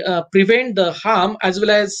to prevent the harm, as well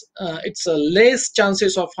as it's less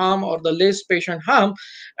chances of harm or the less patient harm.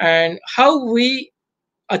 And how we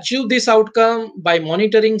achieve this outcome? By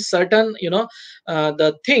monitoring certain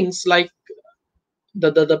the things like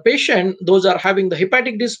the patient, those are having the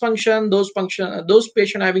hepatic dysfunction, those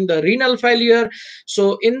patient having the renal failure.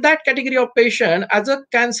 So in that category of patient, as a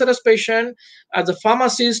cancerous patient, as a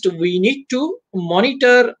pharmacist, we need to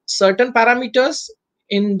monitor certain parameters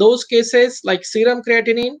in those cases, like serum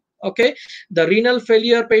creatinine. Okay, the renal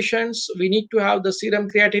failure patients, we need to have the serum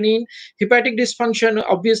creatinine. Hepatic dysfunction,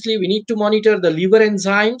 obviously we need to monitor the liver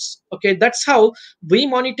enzymes. Okay, that's how we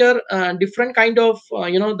monitor different kind of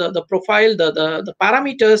the profile, the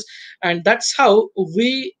parameters, and that's how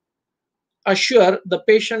we assure the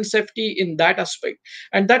patient safety in that aspect.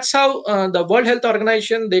 And that's how the World Health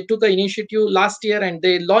Organization, they took an initiative last year, and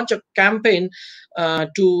they launched a campaign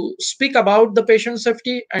to speak about the patient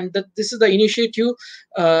safety. And that this is the initiative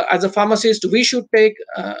as a pharmacist we should take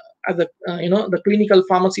as a the clinical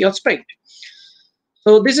pharmacy aspect.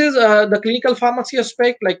 So this is the clinical pharmacy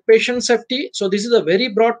aspect, like patient safety. So this is a very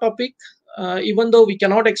broad topic. even though we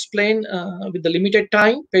cannot explain with the limited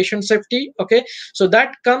time patient safety. Okay, so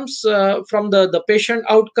that comes from the patient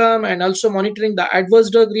outcome, and also monitoring the adverse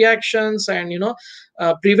drug reactions, and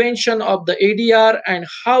prevention of the ADR, and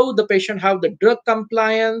how the patient have the drug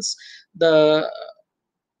compliance, the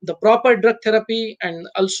proper drug therapy, and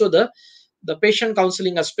also the patient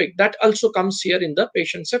counseling aspect that also comes here in the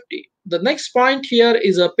patient safety. The next point here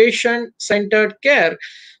is a patient centered care.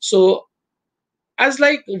 So as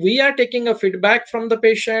like we are taking a feedback from the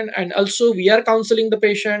patient, and also we are counseling the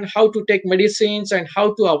patient how to take medicines and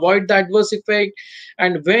how to avoid the adverse effect,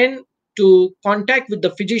 and when to contact with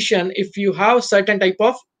the physician if you have certain type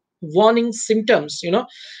of warning symptoms,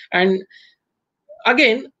 and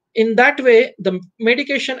again, in that way, the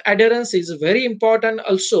medication adherence is very important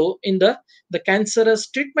also in the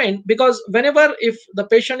cancerous treatment, because whenever if the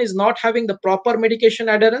patient is not having the proper medication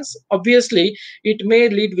adherence, obviously it may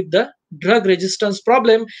lead with the drug resistance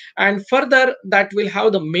problem, and further that will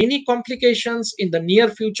have the many complications in the near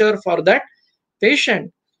future for that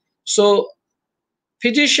patient. So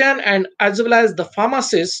physician and as well as the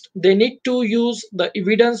pharmacist, they need to use the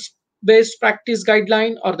evidence based practice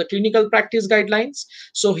guideline or the clinical practice guidelines.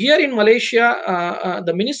 So here in Malaysia,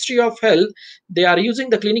 the Ministry of Health, they are using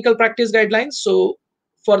the clinical practice guidelines. So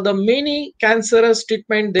for the many cancerous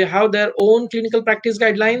treatment, they have their own clinical practice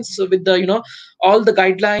guidelines with the all the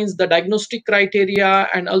guidelines, the diagnostic criteria,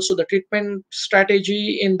 and also the treatment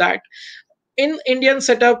strategy in that. In Indian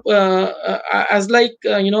setup, as like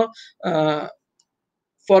uh,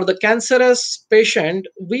 for the cancerous patient,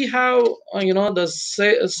 we have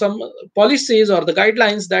some policies or the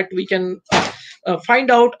guidelines that we can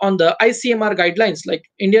find out on the ICMR guidelines, like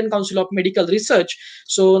Indian Council of Medical Research.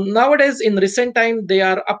 So nowadays, in recent time, they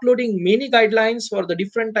are uploading many guidelines for the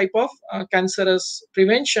different type of cancerous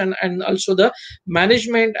prevention, and also the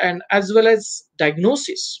management, and as well as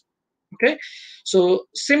diagnosis. Okay, so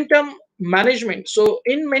symptom management. So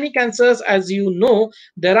in many cancers, as you know,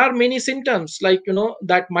 there are many symptoms, like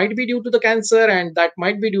that might be due to the cancer, and that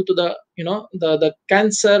might be due to the the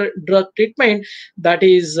cancer drug treatment, that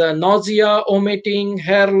is nausea, vomiting,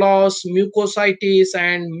 hair loss, mucositis,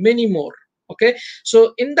 and many more. Okay,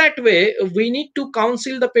 so in that way we need to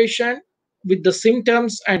counsel the patient with the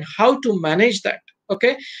symptoms and how to manage that.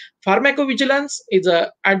 Okay, pharmacovigilance is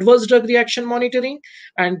a adverse drug reaction monitoring,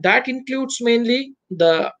 and that includes mainly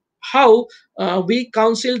the how we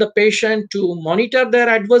counsel the patient to monitor their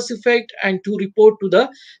adverse effect and to report to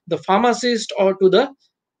the pharmacist, or to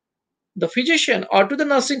the physician, or to the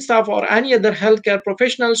nursing staff, or any other healthcare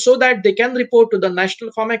professional, so that they can report to the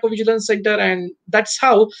National Pharmacovigilance Center, and that's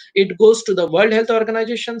how it goes to the World Health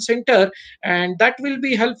Organization Center, and that will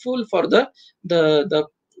be helpful for the the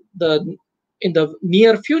the in the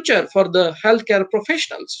near future for the healthcare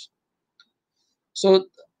professionals. So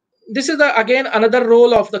this is the again another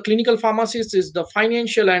role of the clinical pharmacist, is the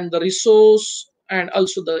financial and the resource, and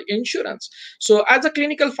also the insurance. So as a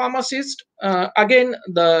clinical pharmacist, again,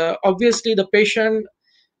 the obviously the patient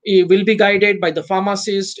will be guided by the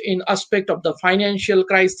pharmacist in aspect of the financial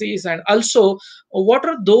crisis, and also what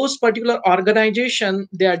are those particular organization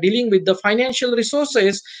they are dealing with the financial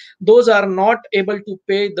resources, those are not able to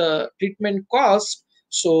pay the treatment cost.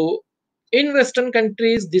 So in Western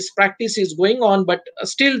countries this practice is going on, but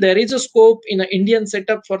still there is a scope in an Indian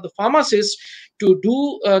setup for the pharmacist to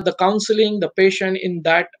do the counseling the patient in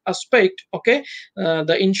that aspect. Okay,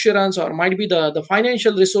 the insurance or might be the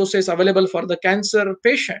financial resources available for the cancer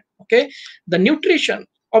patient. Okay, the nutrition,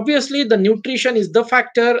 obviously the nutrition is the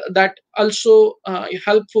factor that also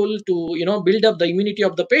helpful to build up the immunity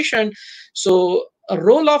of the patient. So a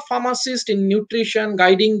role of pharmacist in nutrition,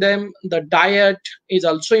 guiding them the diet, is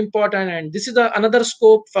also important, and this is another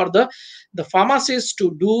scope for the pharmacist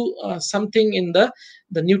to do something in the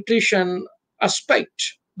nutrition aspect.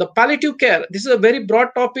 The palliative care, this is a very broad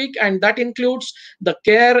topic, and that includes the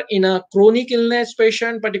care in a chronic illness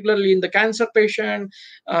patient, particularly in the cancer patient,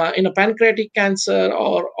 in a pancreatic cancer,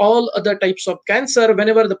 or all other types of cancer,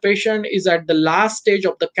 whenever the patient is at the last stage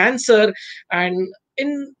of the cancer. And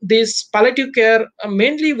in this palliative care,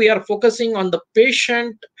 mainly we are focusing on the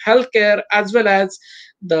patient health care, as well as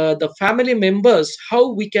the family members,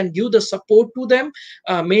 how we can give the support to them,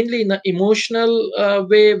 mainly in the emotional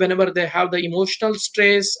way, whenever they have the emotional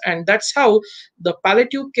stress, and that's how the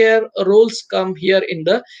palliative care roles come here in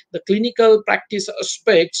the clinical practice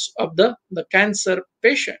aspects of the cancer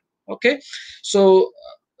patient. Okay, so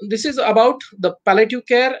this is about the palliative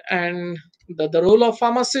care and the role of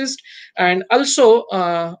pharmacist, and also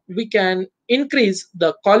we can increase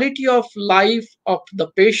the quality of life of the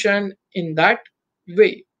patient in that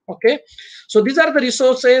way. Okay, so these are the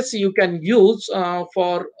resources you can use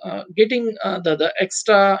for getting the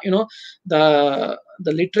extra, the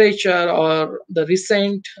literature or the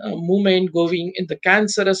recent movement going in the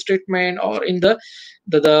cancerous treatment or in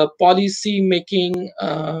the policy making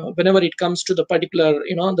whenever it comes to the particular,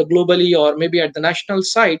 the globally or maybe at the national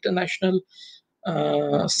site, the national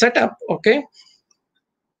setup. Okay,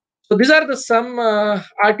 so these are the some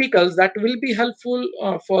articles that will be helpful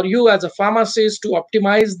for you as a pharmacist to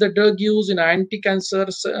optimize the drug use in anti-cancer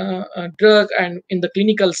drug and in the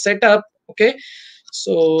clinical setup. Okay,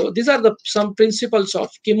 so these are the some principles of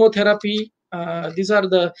chemotherapy. These are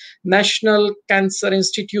the National Cancer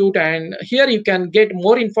Institute, and here you can get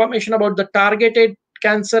more information about the targeted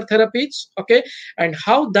cancer therapies. Okay, and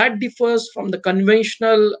how that differs from the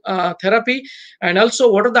conventional therapy, and also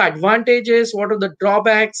what are the advantages, what are the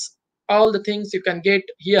drawbacks, all the things you can get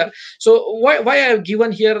here. So why I have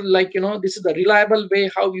given here, like, this is the reliable way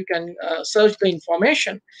how you can search the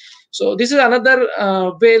information. So this is another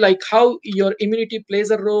way, like how your immunity plays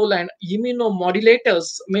a role, and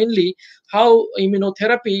immunomodulators, mainly how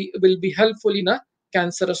immunotherapy will be helpful in a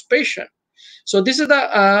cancerous patient. So this is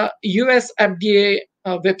the US FDA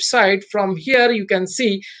website. From here you can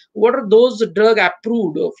see what are those drug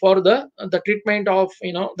approved for the treatment of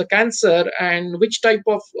the cancer, and which type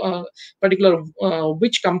of particular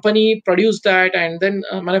which company produced that, and then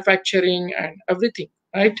manufacturing and everything,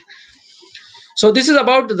 right? So this is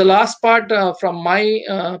about the last part from my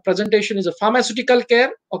presentation is a pharmaceutical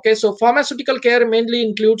care. Okay, so pharmaceutical care mainly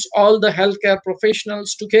includes all the healthcare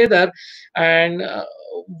professionals together, and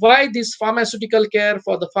why this pharmaceutical care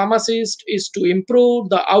for the pharmacist is to improve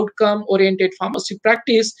the outcome oriented pharmacy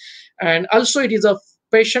practice, and also it is a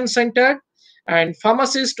patient centered, and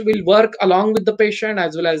pharmacist will work along with the patient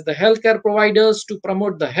as well as the healthcare providers to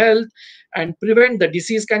promote the health and prevent the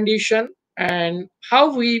disease condition. And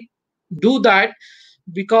how we do that,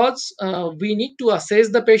 because we need to assess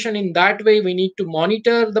the patient in that way, we need to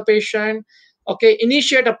monitor the patient. Okay,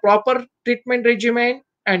 initiate a proper treatment regimen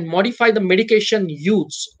and modify the medication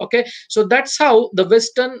use. Okay, so that's how the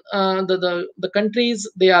western the countries,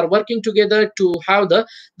 they are working together to have the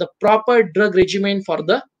proper drug regimen for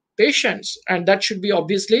the patients, and that should be,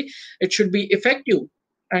 obviously it should be effective,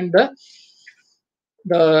 and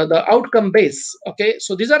the outcome base. Okay,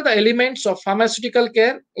 so these are the elements of pharmaceutical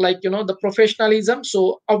care, like the professionalism.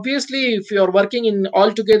 So obviously if you are working in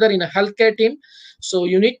all together in a healthcare team, so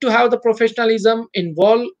you need to have the professionalism,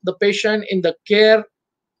 involve the patient in the care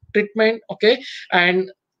treatment. Okay,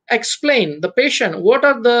 and explain the patient what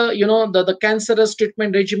are the cancerous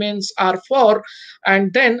treatment regimens are for,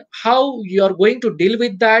 and then how you are going to deal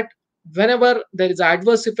with that whenever there is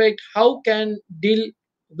adverse effect, how can deal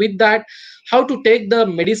with that, how to take the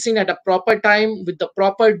medicine at a proper time with the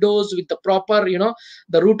proper dose, with the proper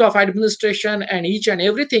the route of administration and each and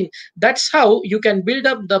everything. That's how you can build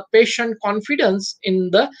up the patient confidence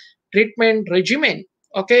in the treatment regimen.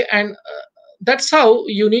 Okay, and that's how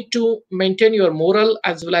you need to maintain your moral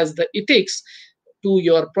as well as the ethics to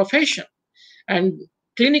your profession. And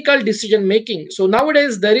clinical decision making, so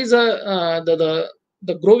nowadays there is a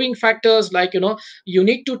the growing factors, like you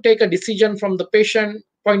need to take a decision from the patient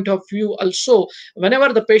point of view also.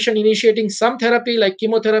 Whenever the patient initiating some therapy like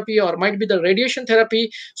chemotherapy or might be the radiation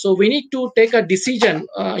therapy, so we need to take a decision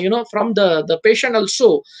from the patient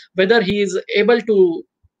also, whether he is able to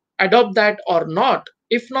adopt that or not.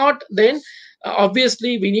 If not, then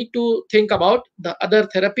obviously we need to think about the other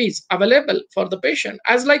therapies available for the patient,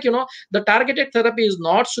 as like the targeted therapy is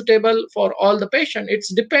not suitable for all the patient.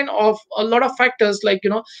 It's depend of a lot of factors, like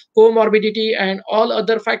comorbidity and all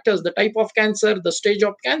other factors, the type of cancer, the stage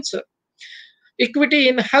of cancer. Equity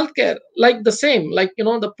in healthcare, like the same, like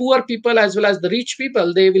the poor people as well as the rich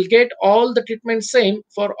people, they will get all the treatment same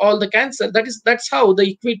for all the cancer. That's how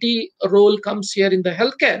the equity role comes here in the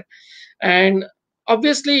healthcare. And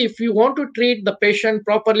obviously if you want to treat the patient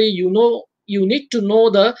properly, you need to know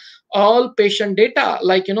the all patient data,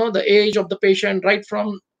 like the age of the patient right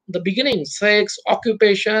from the beginning, sex,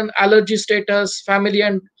 occupation, allergy status, family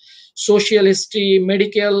and social history,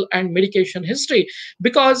 medical and medication history,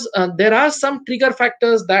 because there are some trigger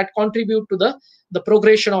factors that contribute to the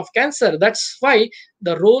progression of cancer. That's why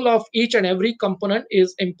the role of each and every component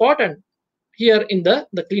is important here in the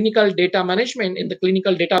clinical data management, in the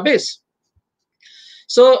clinical database.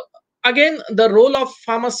 So again, the role of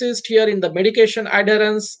pharmacist here in the medication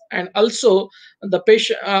adherence, and also the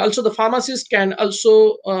patient, also the pharmacist can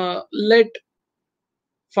also let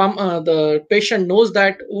the patient knows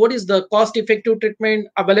that what is the cost effective treatment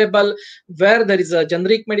available, where there is a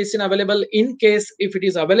generic medicine available in case if it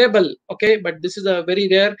is available. Okay, but this is a very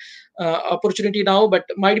rare opportunity now, but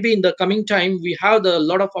might be in the coming time we have the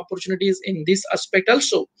lot of opportunities in this aspect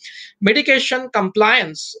also. Medication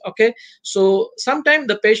compliance. Okay, so sometimes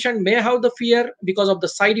the patient may have the fear because of the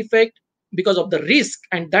side effect, because of the risk,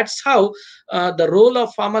 and that's how the role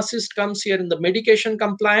of pharmacist comes here in the medication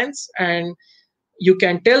compliance. And you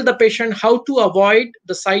can tell the patient how to avoid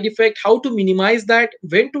the side effect, how to minimize that,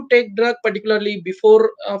 when to take drug, particularly before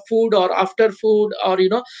food or after food, or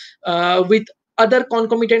with other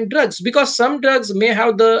concomitant drugs, because some drugs may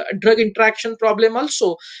have the drug interaction problem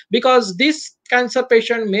also, because this cancer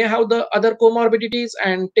patient may have the other comorbidities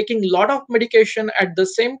and taking a lot of medication at the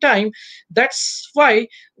same time. That's why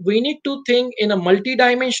we need to think in a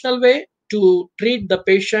multidimensional way to treat the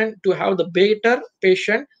patient to have the better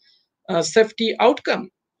patient safety outcome.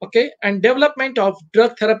 Okay, and development of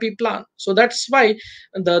drug therapy plan. So that's why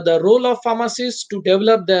the role of pharmacists to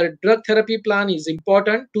develop their drug therapy plan is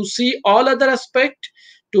important, to see all other aspect,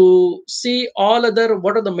 to see all other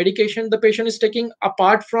what are the medication the patient is taking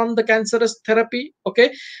apart from the cancerous therapy.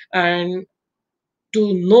 Okay, and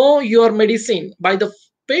to know your medicine by the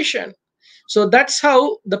patient. So that's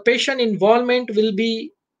how the patient involvement will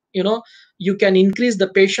be. You can increase the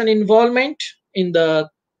patient involvement in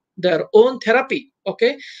their own therapy.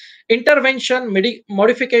 Okay, intervention,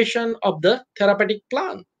 modification of the therapeutic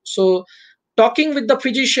plan. So talking with the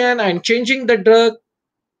physician and changing the drug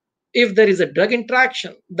if there is a drug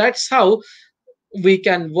interaction. That's how we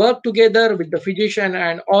can work together with the physician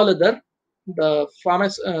and all other the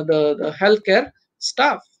healthcare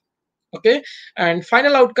staff. Okay, and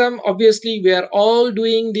final outcome, obviously we are all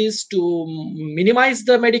doing this to minimize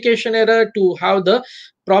the medication error, to have the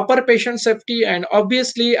proper patient safety. And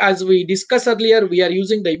obviously, as we discussed earlier, we are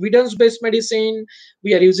using the evidence-based medicine,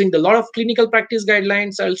 we are using the lot of clinical practice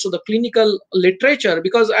guidelines, also the clinical literature,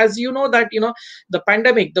 because as you know that the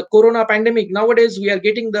pandemic, the corona pandemic, nowadays we are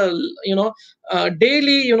getting the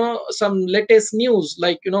daily some latest news,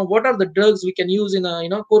 like what are the drugs we can use in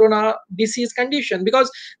a corona disease condition,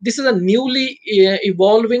 because this is a newly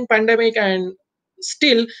evolving pandemic, and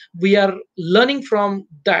still we are learning from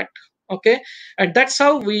that. Okay, and that's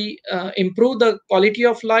how we improve the quality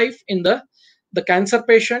of life in the cancer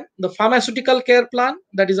patient. The pharmaceutical care plan,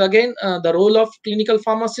 that is again the role of clinical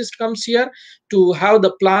pharmacist comes here, to have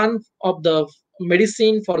the plan of the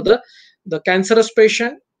medicine for the cancerous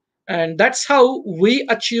patient. And that's how we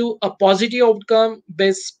achieve a positive outcome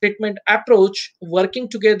based treatment approach, working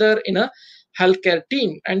together in a healthcare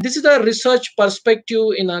team. And this is a research perspective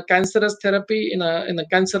in a cancerous therapy, in a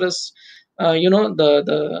cancerous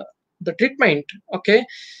the treatment. Okay,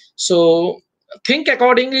 so think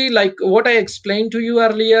accordingly, like what I explained to you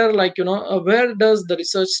earlier, like where does the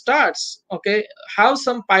research starts. Okay, have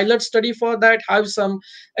some pilot study for that, have some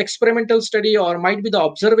experimental study, or might be the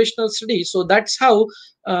observational study. So that's how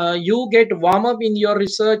you get warm up in your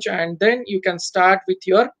research, and then you can start with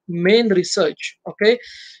your main research. Okay,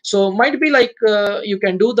 so might be like you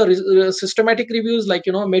can do the systematic reviews, like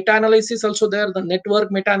meta-analysis also there, the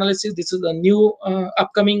network meta-analysis. This is a new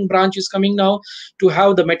upcoming branch is coming now, to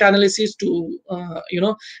have the meta-analysis, to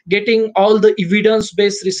getting all the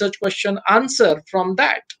evidence-based research question answer from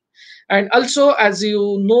that. And also, as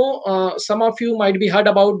you know, some of you might be heard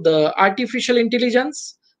about the artificial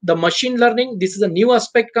intelligence, the machine learning. This is a new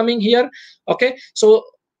aspect coming here. Okay, so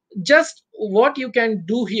just what you can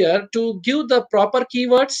do here to give the proper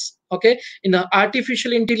keywords, okay, in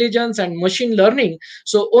artificial intelligence and machine learning.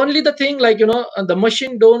 So only the thing, like the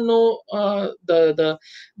machine don't know the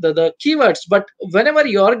keywords, but whenever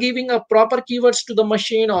you are giving a proper keywords to the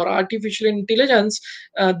machine or artificial intelligence,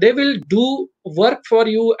 they will do work for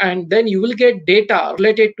you, and then you will get data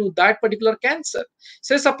related to that particular cancer.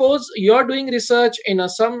 Say suppose you are doing research in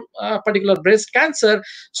some particular breast cancer.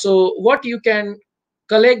 So what you can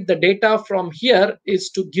collect the data from here is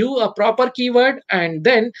to give a proper keyword, and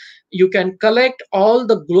then you can collect all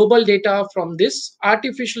the global data from this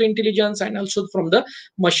artificial intelligence and also from the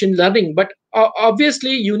machine learning. But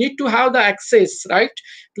obviously you need to have the access, right,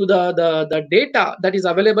 to the data that is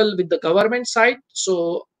available with the government side.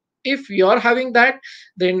 So if you are having that,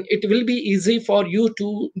 then it will be easy for you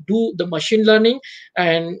to do the machine learning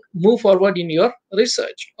and move forward in your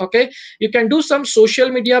research. Okay, you can do some social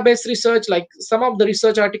media based research, like some of the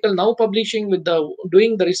research article now publishing with the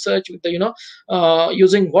doing the research with the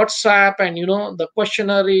using WhatsApp and the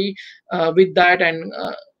questionnaire with that, and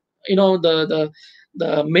the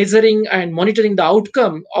the measuring and monitoring the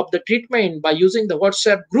outcome of the treatment by using the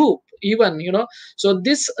WhatsApp group, even, so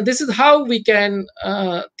this is how we can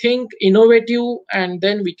think innovative, and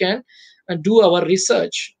then we can do our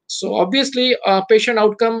research. So obviously patient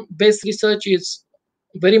outcome based research is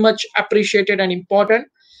very much appreciated and important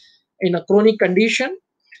in a chronic condition.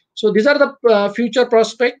 So these are the future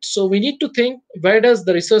prospects. So we need to think, where does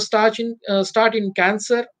the research start in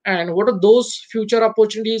cancer, and what are those future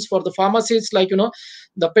opportunities for the pharmacists? Like,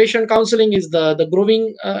 the patient counseling is the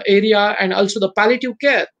growing area, and also the palliative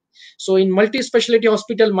care. So in multi-specialty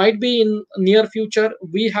hospital might be in near future,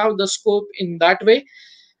 we have the scope in that way.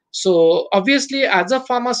 So obviously, as a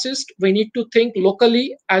pharmacist, we need to think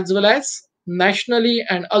locally as well as nationally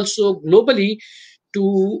and also globally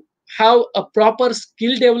to have a proper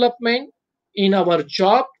skill development in our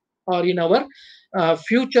job or in our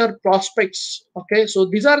future prospects. Okay, so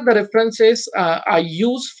these are the references I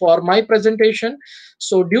use for my presentation.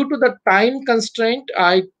 So due to the time constraint,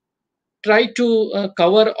 I try to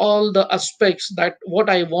cover all the aspects that what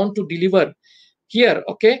I want to deliver here.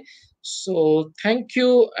 Okay, so thank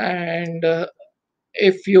you. And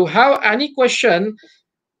if you have any question,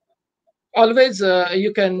 always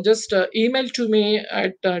you can just email to me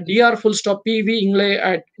at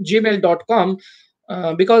drfullstoppvingle@gmail.com,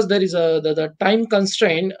 because there is the time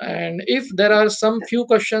constraint, and if there are some few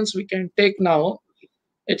questions we can take now.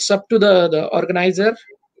 It's up to the organizer.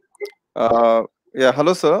 Yeah,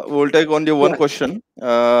 hello, sir. We'll take only one Yeah, question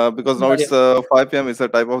because now yeah, it's 5 p.m. It's a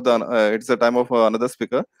type of it's a time of another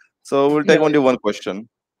speaker. So we'll yeah, take only one question,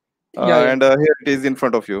 yeah, yeah. and here it is in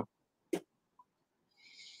front of you.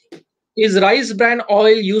 Is rice bran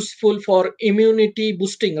oil useful for immunity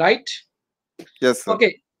boosting, right? Yes, sir.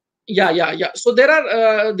 Okay. Yeah. So there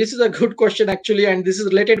are, this is a good question actually, and this is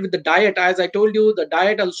related with the diet. As I told you, the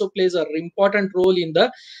diet also plays an important role in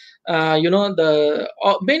the, the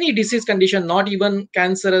many disease condition, not even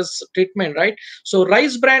cancerous treatment, right? So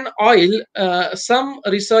rice bran oil, some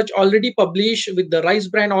research already published with the rice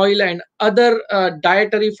bran oil and other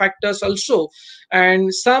dietary factors also,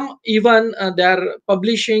 and some even they are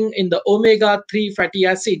publishing in the omega-3 fatty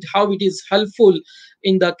acid, how it is helpful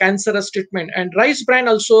in the cancerous treatment. And rice bran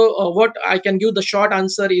also, what I can give the short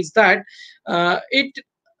answer is that it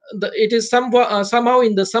is somehow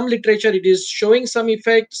in the some literature it is showing some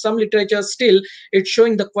effect, some literature still it's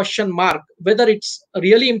showing the question mark whether it's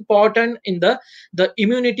really important in the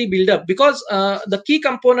immunity buildup, because the key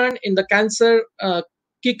component in the cancer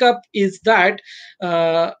kick up is that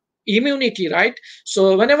immunity, right?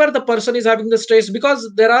 So whenever the person is having the stress,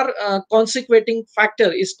 because there are consequating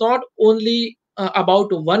factor, it's not only about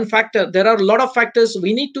one factor, there are a lot of factors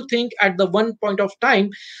we need to think at the one point of time.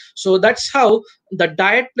 So that's how the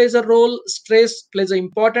diet plays a role, stress plays an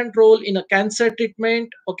important role in a cancer treatment.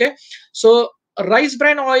 Okay, so rice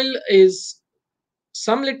bran oil is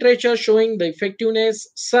some literature showing the effectiveness,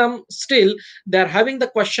 some still they're having the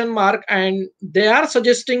question mark, and they are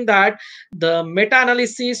suggesting that the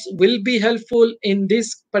meta-analysis will be helpful in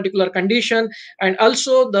this particular condition. And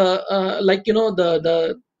also the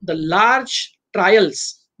the large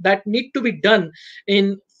trials that need to be done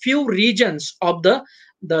in few regions of the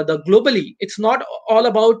globally. It's not all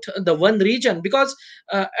about the one region, because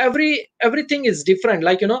everything is different.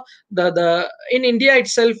 Like, the in India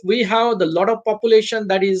itself we have the lot of population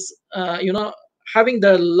that is having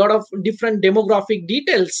the lot of different demographic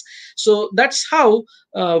details. So that's how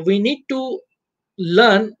we need to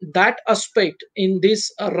learn that aspect in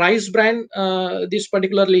this rice bran, this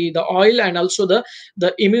particularly the oil, and also the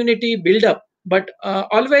immunity buildup. But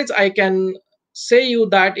always I can say you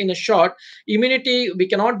that in a short, immunity we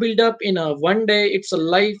cannot build up in a one day. It's a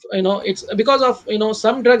life, it's because of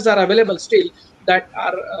some drugs are available still that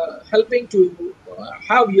are helping to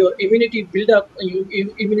have your immunity build up,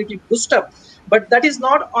 immunity boost up, but that is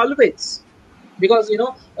not always, because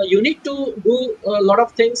you need to do a lot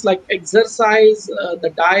of things like exercise,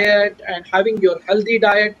 the diet, and having your healthy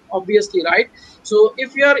diet, obviously, right? So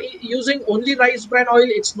if you are using only rice bran oil,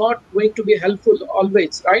 it's not going to be helpful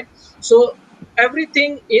always, right? So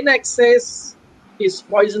everything in excess is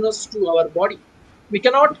poisonous to our body. We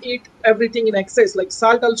cannot eat everything in excess, like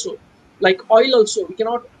salt also, like oil also, we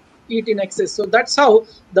cannot eat in excess. So that's how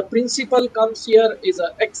the principle comes here, is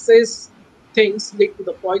a excess things lead to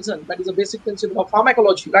the poison. That is a basic principle of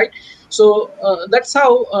pharmacology, right? So that's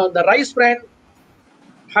how the rice bran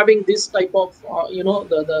having this type of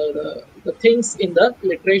the things in the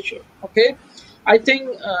literature. Okay, I think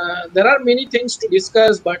there are many things to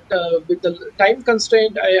discuss, but with the time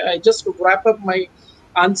constraint, I just wrap up my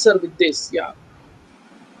answer with this. Yeah.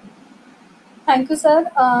 Thank you, sir.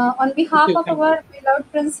 On Thank behalf you. of Thank you. our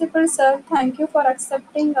beloved principal, sir, thank you for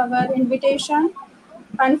accepting our invitation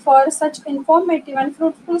and for such informative and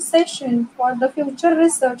fruitful session for the future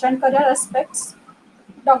research and career aspects.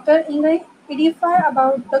 Dr. Ingle edify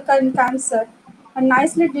about the cancer and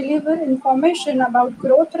nicely deliver information about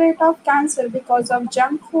growth rate of cancer because of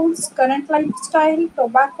junk foods, current lifestyle,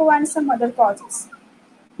 tobacco, and some other causes.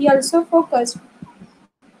 He also focused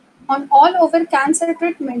on all over cancer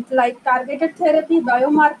treatment like targeted therapy,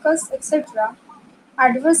 biomarkers, etc.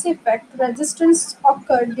 Adverse effect resistance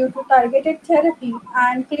occurred due to targeted therapy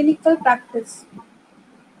and clinical practice.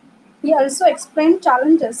 He also explained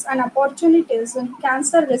challenges and opportunities in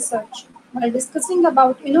cancer research. While discussing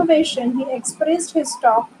about innovation, he expressed his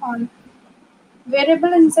talk on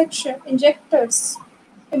wearable injectors,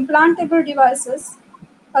 implantable devices,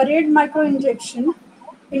 arrayed microinjection,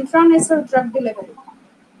 intranasal drug delivery.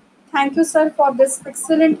 Thank you, sir, for this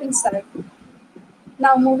excellent insight.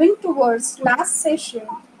 Now, moving towards last session,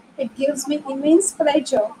 it gives me immense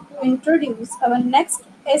pleasure to introduce our next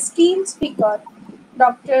esteemed speaker,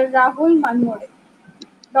 Dr. Rahul Manmode.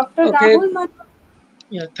 Dr. Okay. Rahul Manmode,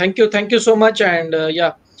 Yeah. Thank you. Thank you so much. And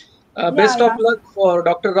yeah, yeah, best of yeah. luck for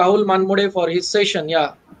Dr. Rahul Manmode for his session.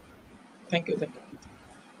 Yeah. Thank you. Thank you.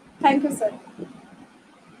 Thank you, sir.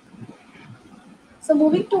 So,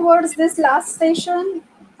 moving towards this last session,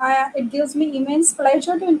 it gives me immense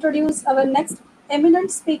pleasure to introduce our next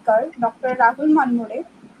eminent speaker, Dr. Rahul Manmode.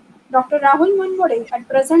 Dr. Rahul Manmode, at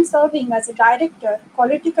present serving as a Director,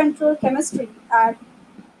 Quality Control Chemistry at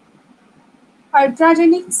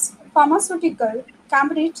Ultragenyx Pharmaceutical,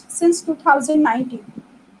 Cambridge since 2019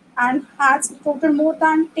 and has total more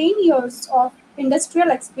than 10 years of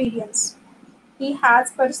industrial experience. He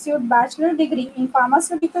has pursued bachelor degree in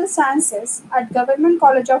pharmaceutical sciences at Government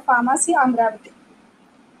College of Pharmacy, Amravati,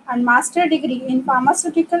 and master degree in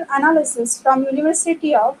pharmaceutical analysis from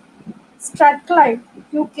University of Strathclyde,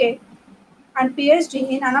 UK, and PhD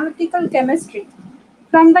in analytical chemistry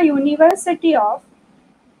from the University of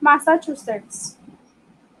Massachusetts,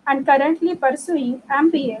 and currently pursuing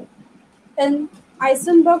MBA in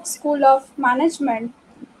Eisenberg School of Management,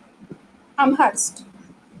 Amherst.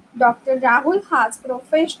 Dr. Rahul has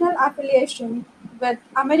professional affiliation with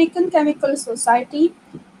American Chemical Society,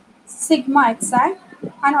 Sigma Xi,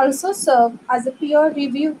 and also served as a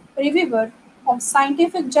reviewer of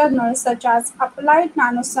scientific journals such as Applied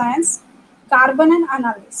Nanoscience, Carbon and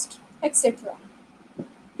Analyst, etc.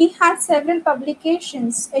 He has several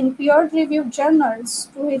publications in peer-reviewed journals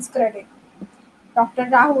to his credit. Dr.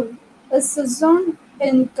 Rahul is seasoned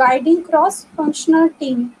in guiding cross-functional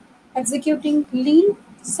team executing Lean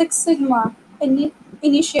Six Sigma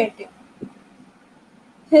initiative.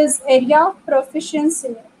 His area of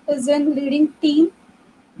proficiency is in leading team,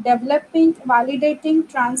 developing, validating,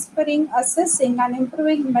 transferring, assessing, and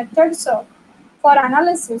improving methods for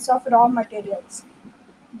analysis of raw materials,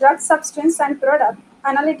 drug substance and product,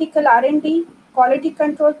 analytical R&D, quality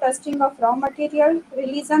control testing of raw material,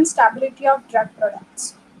 release and stability of drug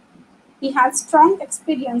products. He has strong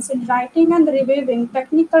experience in writing and reviewing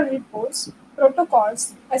technical reports,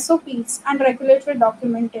 protocols, SOPs, and regulatory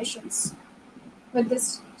documentations. With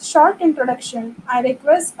this short introduction, I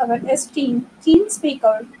request our esteemed keen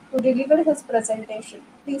speaker to deliver his presentation.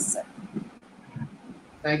 Please, sir.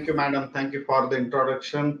 Thank you, madam. Thank you for the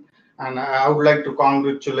introduction. And I would like to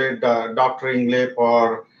congratulate Dr. Ingle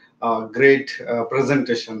for a great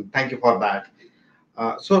presentation. Thank you for that.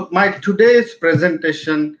 So my today's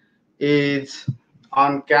presentation is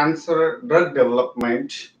on cancer drug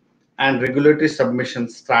development and regulatory submission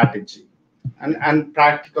strategy and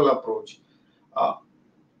practical approach. Uh,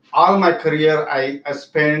 all my career I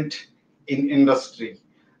spent in industry.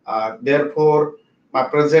 Therefore, my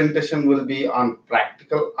presentation will be on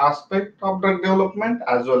practical aspect of drug development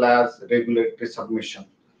as well as regulatory submission.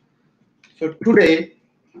 So today,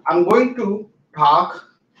 I'm going to talk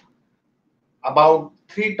about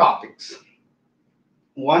three topics.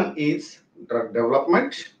 One is drug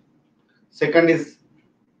development. Second is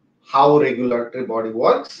how regulatory body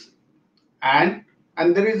works, and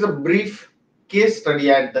there is a brief case study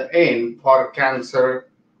at the end for cancer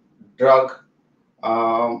drug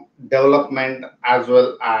development as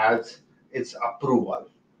well as its approval.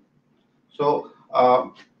 So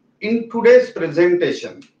in today's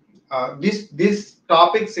presentation, these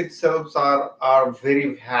topics itself are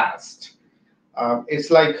very vast. It's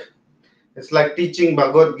like teaching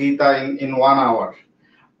Bhagavad Gita in 1 hour.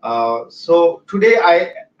 So today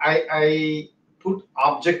I put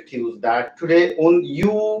objectives that today on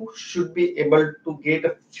you should be able to get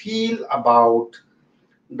a feel about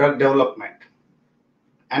drug development.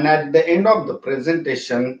 And at the end of the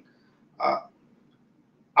presentation,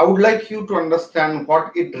 I would like you to understand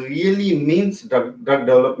what it really means drug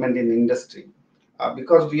development in industry,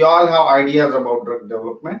 because we all have ideas about drug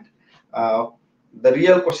development. The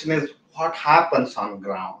real question is what happens on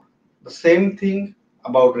ground. The same thing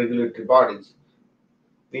about regulatory bodies.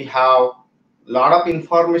 We have a lot of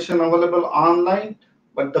information available online,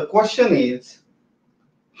 but the question is,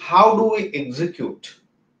 how do we execute?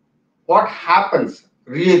 What happens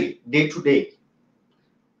really day to day?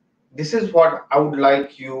 This is what I would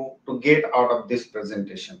like you to get out of this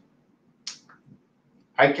presentation.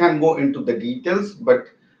 I can go into the details, but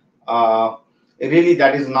really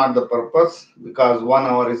that is not the purpose, because 1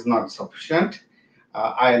 hour is not sufficient.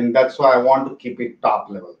 And that's why I want to keep it top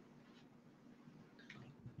level.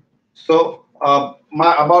 So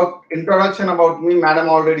about introduction about me, madam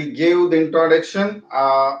already gave the introduction.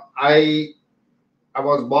 I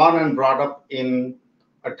was born and brought up in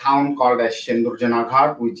a town called as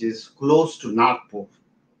Shendurjanaghat, which is close to Nagpur.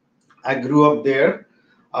 I grew up there,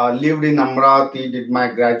 lived in Amravati, did my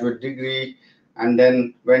graduate degree, and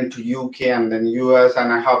then went to UK and then US,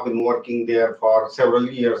 and I have been working there for several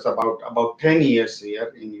years, about 10 years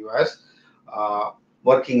here in US,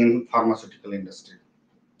 working in pharmaceutical industry.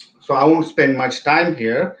 So I won't spend much time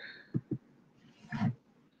here.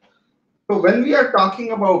 So when we are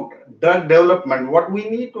talking about drug development, what we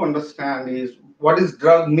need to understand is what is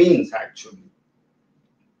drug means actually.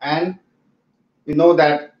 And we know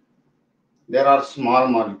that there are small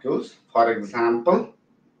molecules, for example,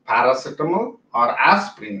 paracetamol or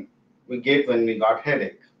aspirin we get when we got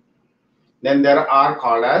headache. Then there are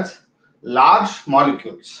called as large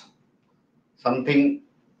molecules, something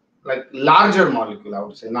like larger molecule, I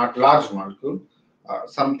would say, not large molecule,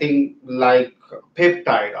 something like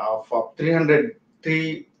peptide of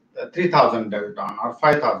 3000 Dalton or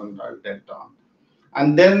 5000 Dalton.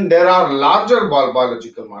 And then there are larger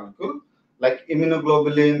biological molecules like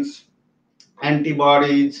immunoglobulins,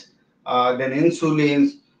 antibodies, then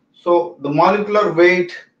insulins. So the molecular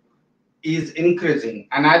weight is increasing,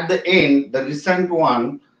 and at the end, the recent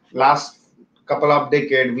one, last couple of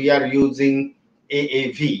decades, we are using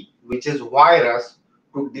AAV, which is virus,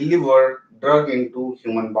 to deliver drug into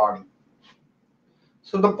human body.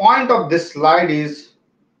 So the point of this slide is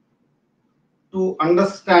to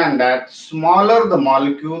understand that smaller the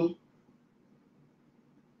molecule,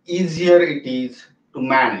 easier it is to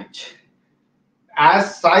manage.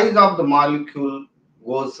 As size of the molecule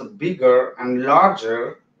goes bigger and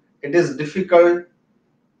larger, it is difficult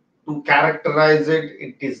to characterize it,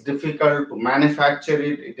 it is difficult to manufacture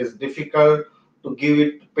it, it is difficult to give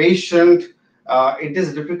it to patient, it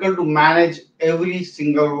is difficult to manage every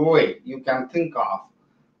single way you can think of,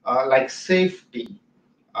 like safety,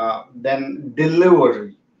 then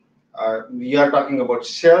delivery, we are talking about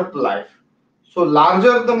shelf life. So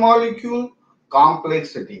larger the molecule,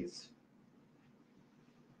 complexities.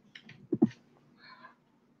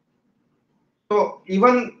 So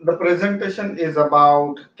even the presentation is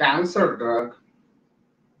about cancer drug.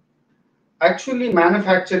 Actually,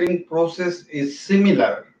 manufacturing process is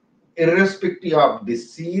similar, irrespective of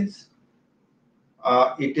disease.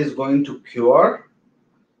 It is going to cure.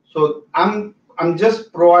 So I'm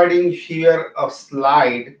just providing here a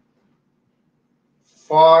slide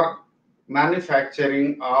for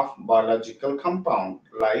manufacturing of biological compound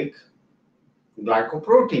like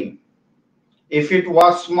glycoprotein. If it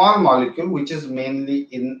was small molecule, which is mainly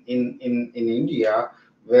in India,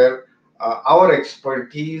 where our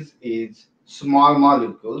expertise is small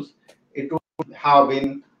molecules, it would have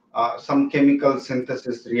been some chemical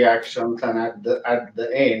synthesis reactions, and at the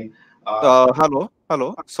end. Hello.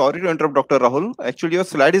 Sorry to interrupt, Dr. Rahul. Actually, your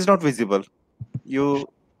slide is not visible. You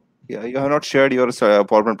have not shared your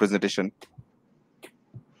PowerPoint presentation.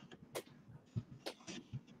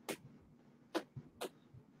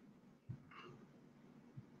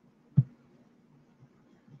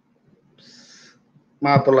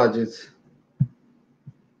 My apologies.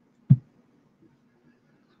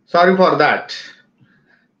 Sorry for that.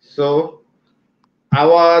 So I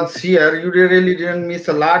was here. You really didn't miss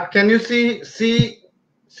a lot. Can you see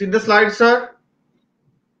the slide, sir?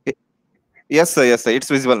 Yes, sir. Yes, sir. It's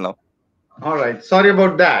visible now. All right. Sorry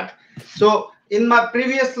about that. So in my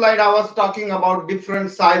previous slide, I was talking about different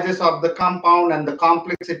sizes of the compound and the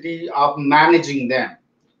complexity of managing them.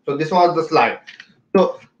 So this was the slide.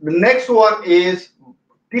 So the next one is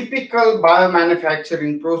typical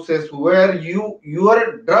biomanufacturing process, where your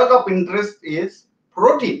drug of interest is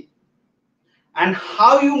protein and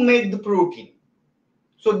how you make the protein.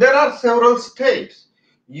 So there are several steps.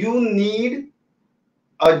 You need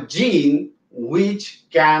a gene which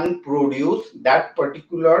can produce that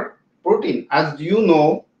particular protein. As you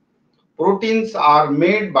know, proteins are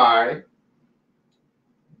made by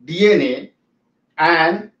DNA,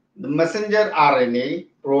 and the messenger RNA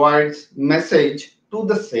provides message to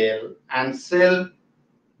the cell, and cell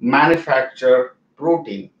manufacture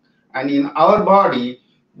protein. And in our body,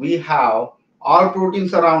 we have all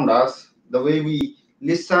proteins around us. The way we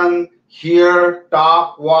listen, hear,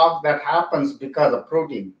 talk, walk, that happens because of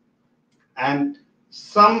protein. And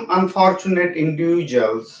some unfortunate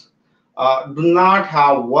individuals do not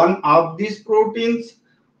have one of these proteins,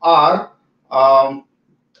 or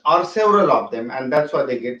several of them, and that's why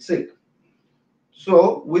they get sick.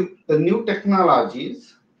 So with the new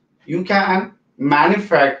technologies, you can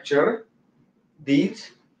manufacture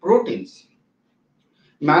these proteins.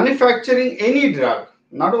 Manufacturing any drug,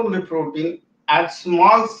 not only protein, at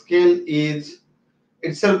small scale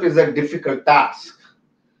itself is a difficult task.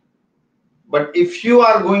 But if you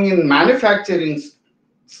are going in manufacturing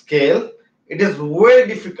scale, it is very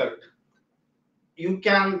difficult.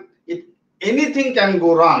 Anything can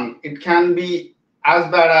go wrong. It can be as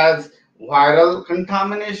bad as viral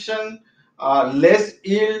contamination, less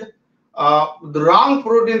yield, the wrong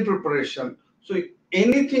protein preparation. So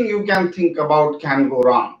anything you can think about can go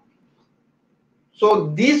wrong.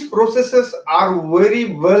 So these processes are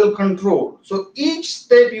very well controlled. So each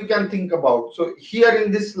step you can think about. So here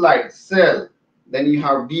in this slide, cell, then you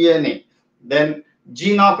have DNA, then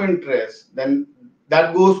gene of interest, then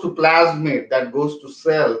that goes to plasmid, that goes to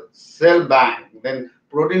cell bank, then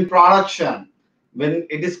protein production. When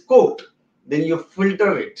it is cooked, then you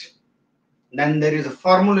filter it. Then there is a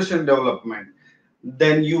formulation development.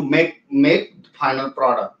 Then you make the final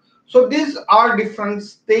product. So these are different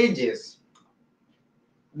stages,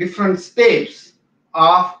 different steps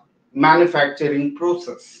of manufacturing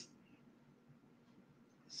process.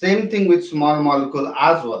 Same thing with small molecule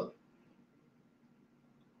as well.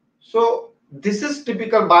 So this is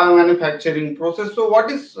typical biomanufacturing process. So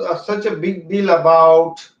what is such a big deal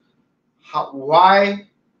about why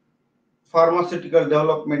pharmaceutical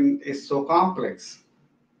development is so complex?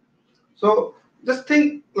 So just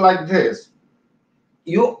think like this.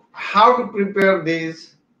 You have to prepare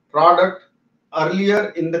this product earlier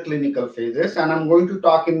in the clinical phases, and I'm going to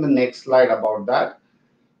talk in the next slide about that.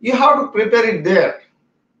 You have to prepare it there.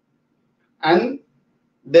 And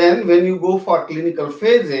then when you go for clinical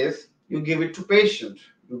phases, you give it to patient.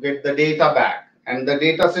 You get the data back. And the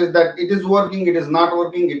data says that it is working, it is not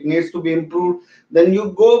working, it needs to be improved. Then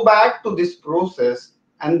you go back to this process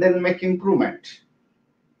and then make improvement.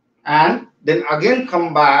 And then again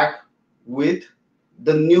come back with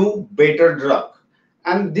the new better drug.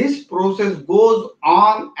 And this process goes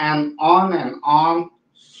on and on and on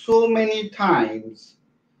so many times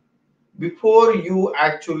before you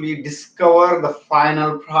actually discover the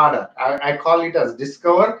final product. I call it as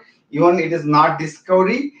discover. Even it is not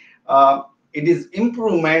discovery, it is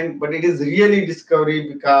improvement, but it is really discovery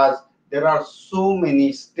because there are so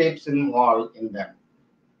many steps involved in them.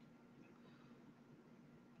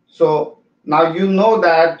 So now you know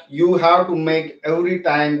that you have to make every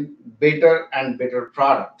time better and better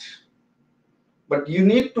product. But you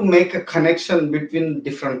need to make a connection between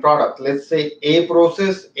different products. Let's say A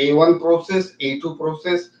process, A1 process, A2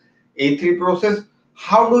 process, A3 process.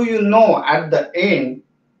 How do you know at the end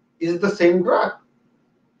is the same drug?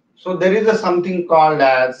 So there is something called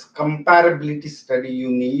as comparability study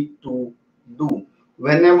you need to do.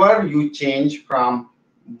 Whenever you change from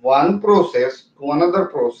one process to another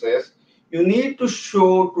process, you need to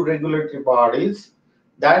show to regulatory bodies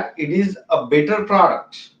that it is a better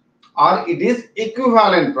product or it is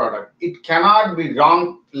equivalent product. It cannot be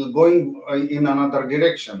wrong going in another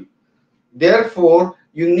direction. Therefore,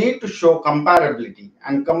 you need to show comparability,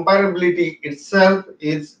 and comparability itself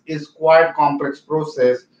is quite complex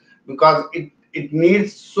process because it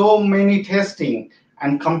needs so many testing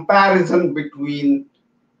and comparison between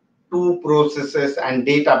two processes and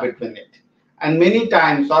data between it. And many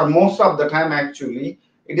times, or most of the time actually,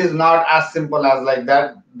 it is not as simple as like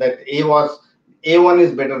that A1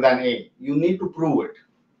 is better than A. You need to prove it.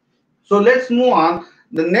 So let's move on.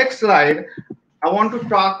 The next slide, I want to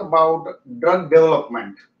talk about drug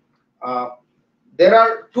development. There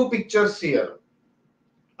are two pictures here.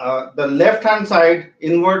 The left-hand side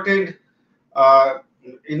inverted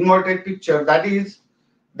picture,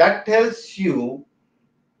 that tells you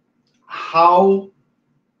how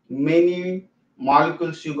many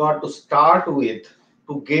molecules you got to start with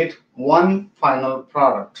to get one final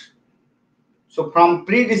product. So from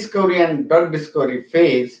pre-discovery and drug discovery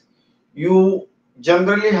phase, you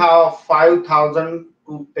generally have 5,000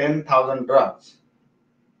 to 10,000 drugs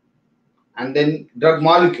and then drug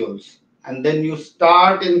molecules. and then you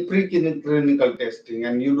start in preclinical testing,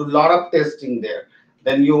 and you do a lot of testing there.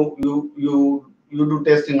 Then you do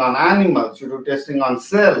testing on animals, you do testing on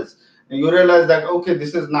cells, and you realize that, okay,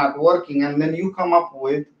 this is not working, and then you come up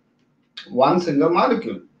with one single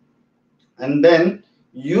molecule, and then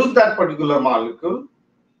use that particular molecule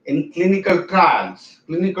in clinical trials.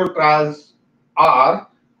 Clinical trials are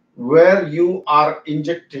where you are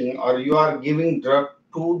injecting or you are giving drug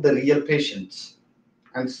to the real patients.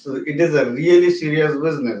 And so it is a really serious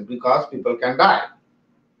business because people can die.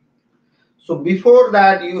 So before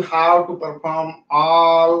that, you have to perform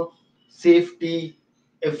all safety,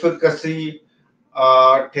 efficacy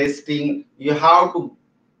testing. You have to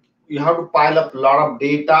pile up a lot of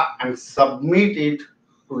data and submit it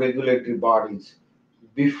to regulatory bodies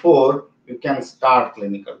before you can start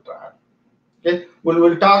clinical trial. Okay,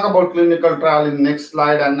 we'll talk about clinical trial in next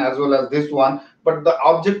slide and as well as this one. But the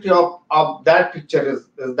objective of that picture is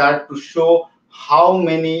that to show how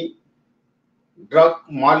many drug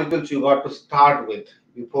molecules you got to start with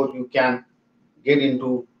before you can get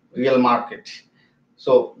into real market.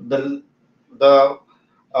 So the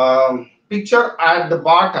picture at the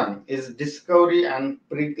bottom is discovery and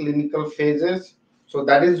preclinical phases. So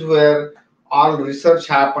that is where all research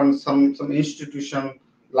happens. Some institution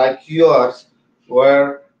like yours,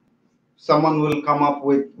 where someone will come up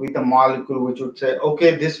with a molecule which would say,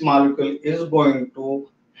 okay, this molecule is going to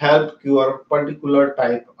help cure particular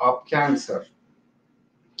type of cancer,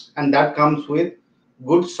 and that comes with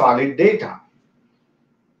good solid data.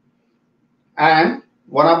 And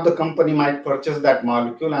one of the company might purchase that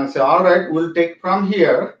molecule and say, all right, we'll take from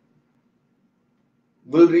here,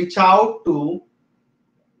 we'll reach out to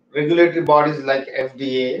regulatory bodies like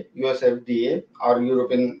FDA, US FDA, or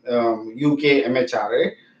European UK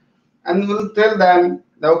MHRA, and we'll tell them,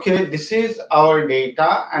 okay, this is our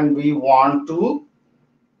data and we want to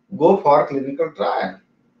go for clinical trial.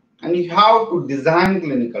 And you have to design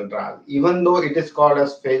clinical trial. Even though it is called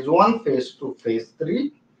as phase 1, phase 2, phase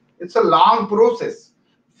 3, it's a long process.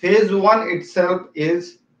 Phase 1 itself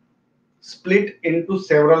is split into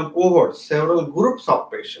several cohorts, several groups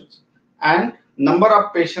of patients. And number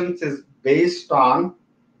of patients is based on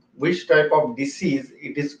which type of disease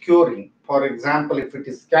it is curing. For example, if it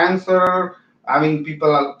is cancer, having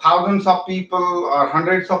people, thousands of people or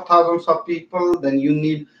hundreds of thousands of people, then you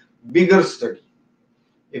need bigger study.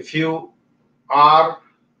 If you are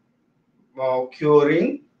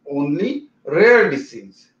curing only rare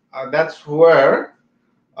disease, that's where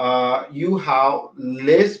you have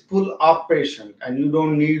less pool of patient and you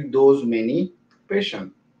don't need those many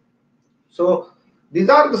patients. So these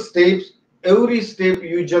are the steps. Every step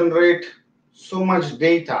you generate so much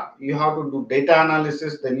data. You have to do data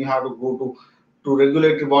analysis, then you have to go to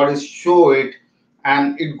regulatory bodies, show it,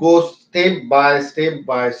 and it goes step by step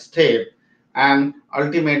by step, and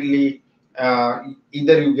ultimately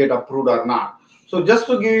either you get approved or not. So just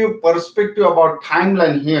to give you perspective about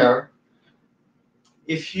timeline here,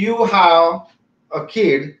 if you have a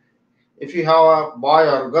kid, if you have a boy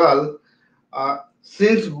or girl,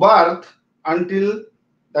 since birth until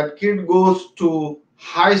that kid goes to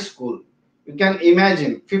high school, you can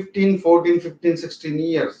imagine 15, 14, 15, 16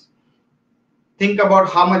 years. Think about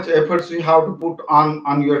how much efforts you have to put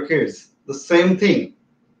on your kids. The same thing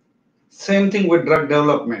with drug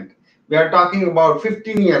development. We are talking about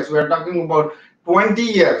 15 years, we are talking about 20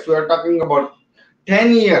 years, we are talking about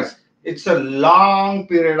 10 years. It's a long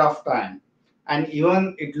period of time. And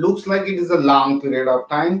even it looks like it is a long period of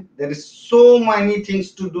time, there is so many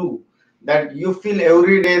things to do that you feel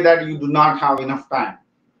every day that you do not have enough time.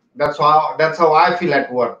 That's how I feel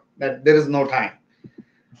at work, that there is no time.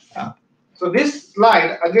 So this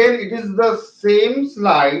slide, again, it is the same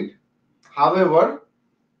slide. However,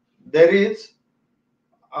 there is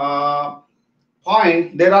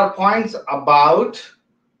there are points about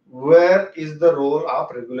where is the role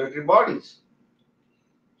of regulatory bodies.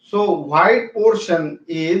 So white portion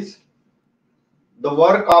is the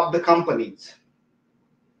work of the companies,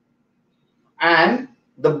 and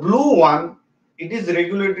the blue one, it is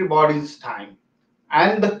regulatory bodies' time.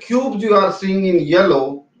 And the cubes you are seeing in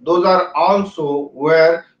yellow, those are also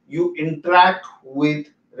where you interact with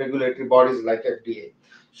regulatory bodies like FDA.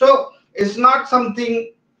 So it's not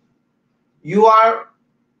something you are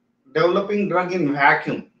developing drug in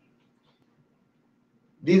vacuum.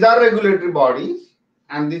 These are regulatory bodies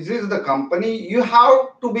and this is the company. You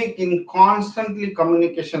have to be in constantly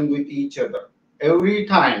communication with each other. Every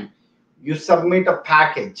time you submit a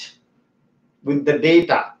package with the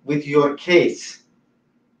data, with your case,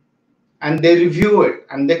 and they review it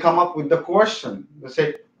and they come up with the question. They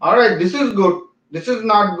say, all right, this is good, this is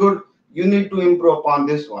not good, you need to improve upon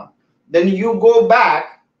this one. Then you go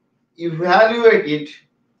back, evaluate it,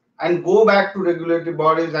 and go back to regulatory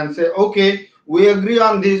bodies and say, okay, we agree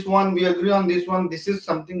on this one, we agree on this one, this is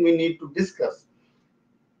something we need to discuss.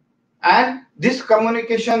 And this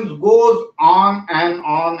communication goes on and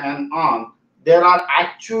on and on. There are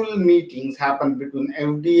actual meetings happen between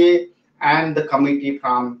FDA and the committee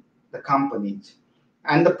from the companies.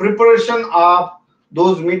 And the preparation of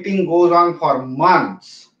those meetings goes on for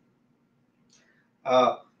months.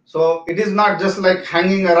 So it is not just like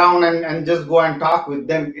hanging around and just go and talk with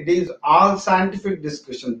them. It is all scientific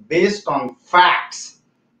discussion based on facts,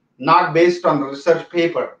 not based on research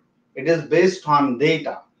paper. It is based on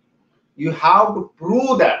data. You have to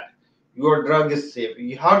prove that your drug is safe.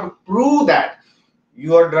 You have to prove that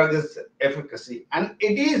your drug is efficacy. And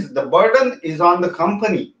it is, the burden is on the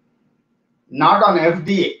company, not on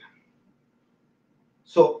FDA.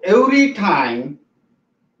 So every time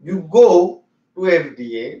you go to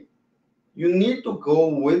FDA, you need to go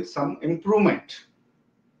with some improvement.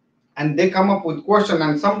 And they come up with question,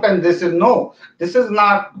 and sometimes they say, no, this is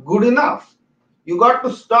not good enough. You got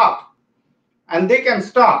to stop. And they can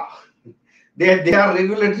stop. They are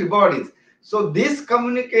regulatory bodies. So this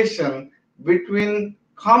communication between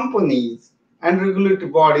companies and regulatory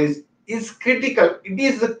bodies is critical. It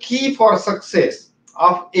is the key for success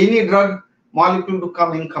of any drug molecule to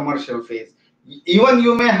come in commercial phase. Even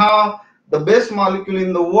you may have the best molecule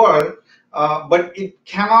in the world, but it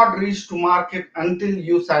cannot reach to market until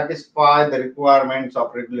you satisfy the requirements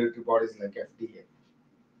of regulatory bodies like FDA.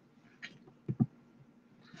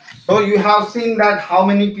 So you have seen that how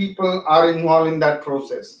many people are involved in that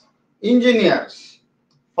process. Engineers,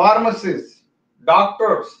 pharmacists,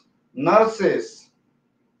 doctors, nurses,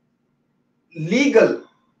 legal.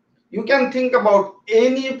 You can think about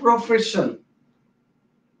any profession.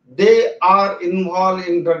 They are involved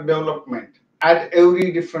in drug development at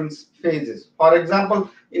every different phases. For example,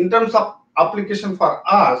 in terms of application for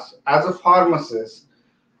us as a pharmacist,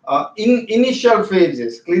 in initial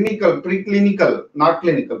phases, clinical, preclinical, not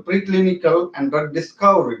clinical, preclinical and drug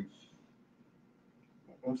discovery,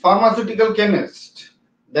 pharmaceutical chemists,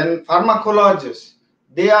 then pharmacologists,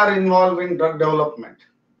 they are involved in drug development.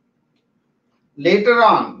 Later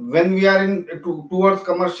on, when we are towards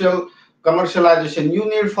commercialization, you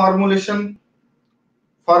need formulation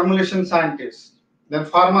scientists. Then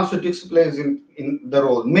pharmaceutics plays in the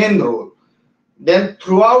role, main role. Then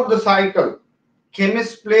throughout the cycle,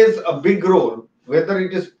 chemist plays a big role, whether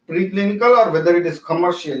it is preclinical or whether it is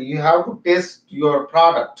commercial. You have to test your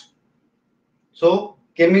product. So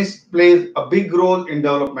chemist plays a big role in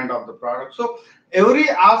development of the product. So every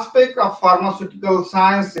aspect of pharmaceutical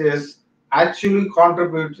sciences actually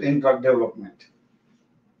contributes in drug development.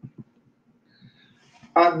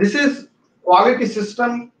 This is quality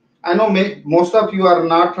system. I know most of you are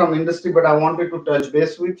not from industry, but I wanted to touch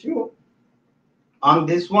base with you on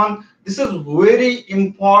this one. This is very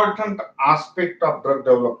important aspect of drug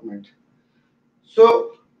development.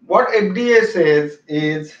 So what FDA says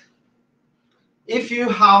is, if you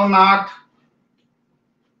have not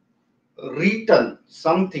written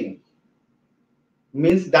something,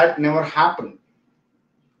 means that never happened.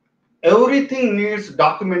 Everything needs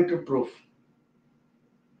documentary proof.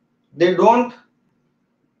 They don't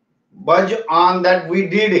budge on that we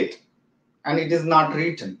did it and it is not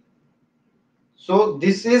written. So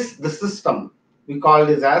this is the system. We call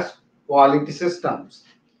this as quality systems.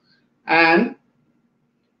 And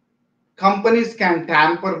companies can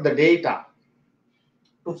tamper the data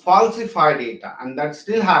to falsify data, and that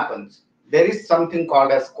still happens. There is something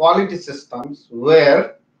called as quality systems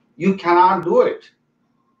where you cannot do it.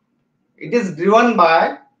 It is driven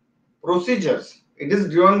by procedures. It is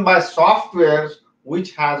driven by software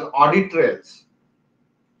which has audit trails.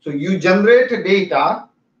 So you generate data,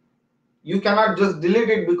 you cannot just delete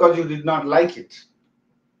it because you did not like it.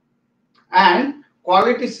 And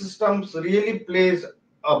quality systems really plays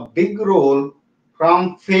a big role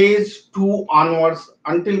from phase 2 onwards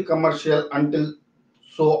until commercial, until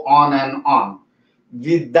so on and on.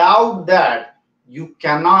 Without that, you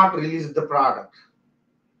cannot release the product.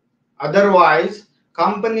 Otherwise,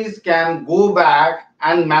 companies can go back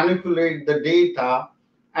and manipulate the data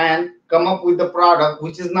and come up with a product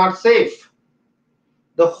which is not safe.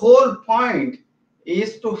 The whole point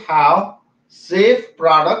is to have safe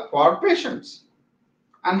product for patients.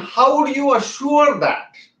 And how do you assure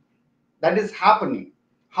that that is happening?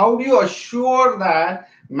 How do you assure that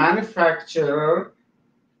manufacturer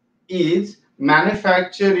is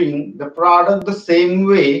manufacturing the product the same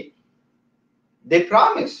way they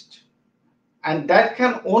promised? And that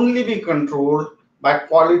can only be controlled by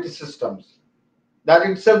quality systems. That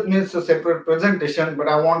itself needs a separate presentation, but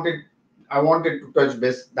I wanted I wanted to touch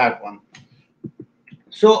base that one.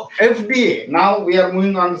 So FDA, now we are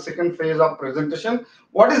moving on the second phase of presentation.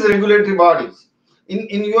 What is regulatory bodies?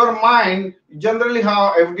 In your mind, generally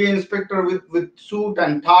how FDA inspector with suit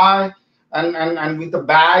and tie and with a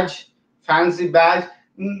badge, fancy badge.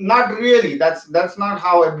 Not really. That's not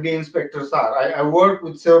how FDA inspectors are. I work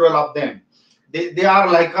with several of them. They are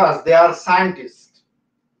like us. They are scientists.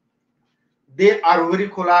 They are very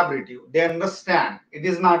collaborative. They understand it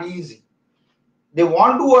is not easy. They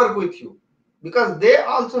want to work with you because they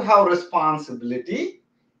also have responsibility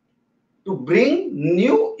to bring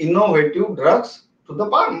new innovative drugs to the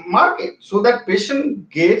market so that patient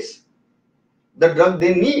gets the drug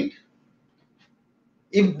they need.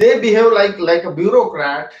 If they behave like a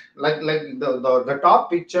bureaucrat, like the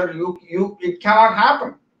top picture, it cannot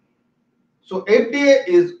happen. So FDA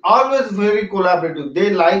is always very collaborative. They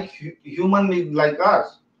like human beings like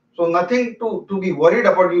us. So nothing to be worried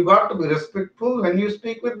about. You got to be respectful when you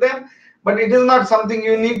speak with them, but it is not something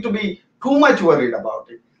you need to be too much worried about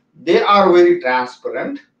it. They are very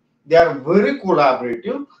transparent. They are very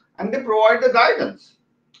collaborative, and they provide the guidance.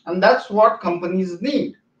 And that's what companies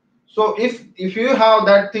need. So if you have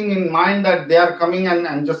that thing in mind that they are coming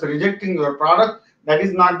and just rejecting your product, that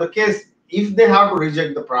is not the case. If they have to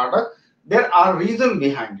reject the product, there are reasons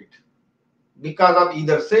behind it because of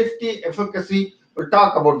either safety, efficacy. We'll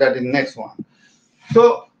talk about that in next one.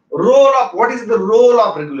 So what is the role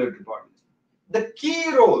of regulatory bodies? The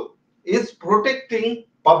key role is protecting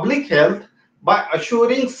public health by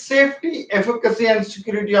assuring safety, efficacy, and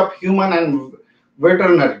security of human and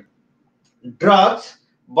veterinary drugs,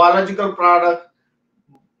 biological products,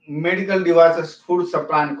 medical devices, food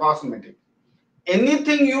supply, and cosmetic.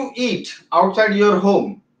 Anything you eat outside your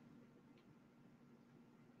home,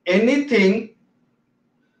 anything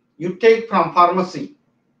you take from pharmacy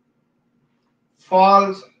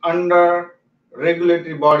falls under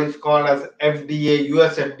regulatory bodies called as FDA,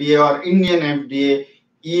 US FDA or Indian FDA,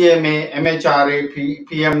 EMA, MHRA,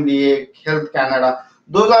 PMDA, Health Canada.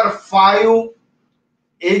 Those are 5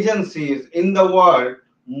 agencies in the world.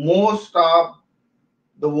 Most of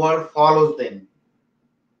the world follows them.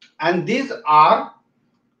 And these are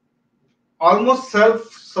almost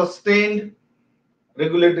self-sustained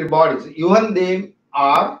regulatory bodies. Even they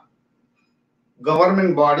are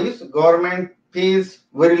government bodies. Government pays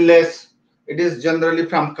very less. It is generally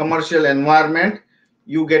from commercial environment.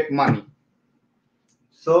 You get money.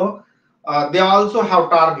 So they also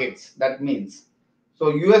have targets. That means, so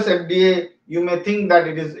US FDA, you may think that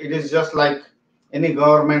it is just like any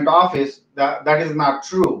government office. That is not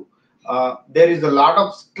true. There is a lot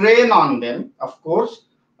of strain on them, of course,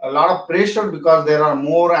 a lot of pressure because there are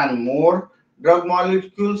more and more drug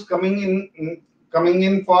molecules coming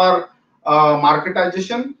in for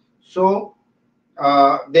marketization. So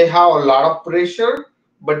they have a lot of pressure,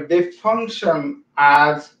 but they function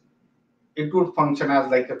as, it would function as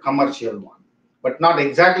like a commercial one, but not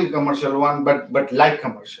exactly commercial one, but like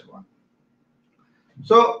commercial one.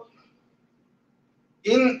 So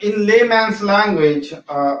in layman's language,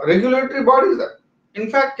 regulatory bodies in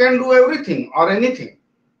fact can do everything or anything.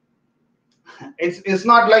 It's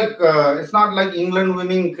not like England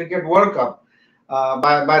winning cricket World Cup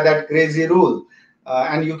by that crazy rule,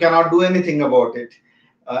 and you cannot do anything about it.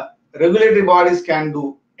 Regulatory bodies can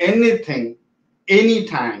do anything,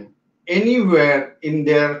 anytime, anywhere in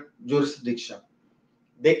their jurisdiction.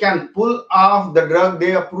 They can pull off the drug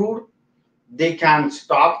they approved. They can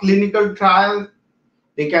stop clinical trials.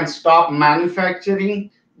 They can stop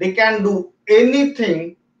manufacturing. They can do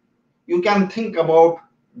anything you can think about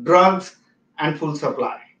drugs and full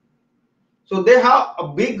supply. So they have a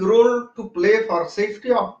big role to play for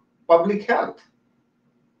safety of public health.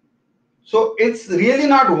 So it's really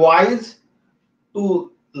not wise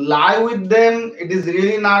to lie with them. It is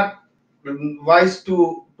really not wise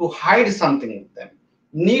to hide something with them.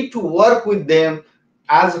 Need to work with them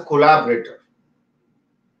as a collaborator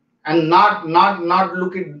and not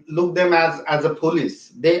look them as a police.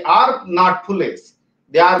 They are not police.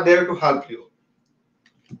 They are there to help you.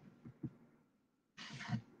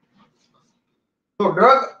 So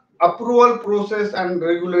drug approval process and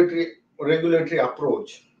regulatory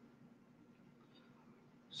approach.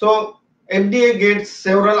 So FDA gets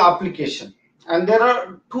several applications, and there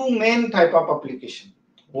are 2 main type of application.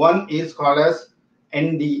 One is called as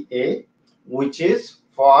NDA, which is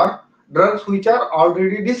for drugs which are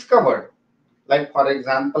already discovered, like for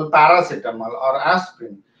example paracetamol or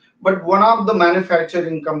aspirin. But one of the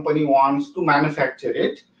manufacturing company wants to manufacture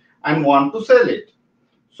it and want to sell it.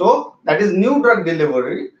 So that is new drug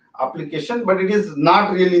delivery application, but it is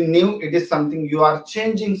not really new. It is something you are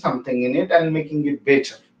changing something in it and making it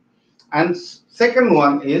better. and second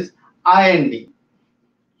one is IND.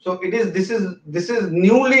 So this is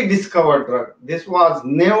newly discovered drug. This was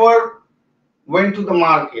never went to the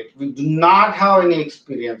market. We do not have any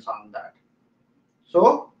experience on that.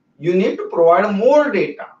 So you need to provide more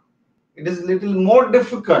data. It is a little more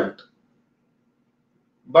difficult,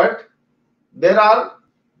 but there are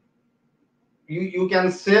you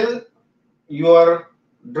can sell your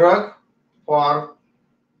drug for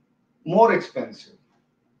more expensive.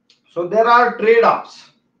 So there are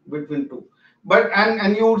trade-offs between two. But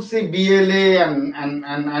and you would see BLA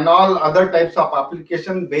and all other types of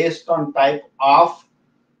application based on type of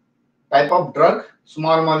drug,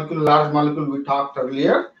 small molecule, large molecule we talked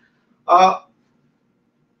earlier. But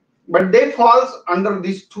they falls under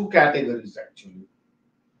these two categories actually.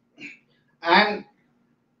 And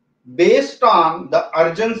based on the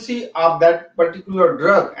urgency of that particular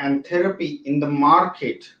drug and therapy in the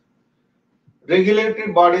market,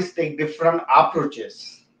 regulatory bodies take different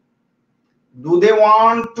approaches. Do they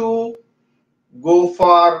want to go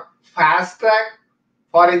for fast track?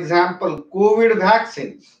 For example, COVID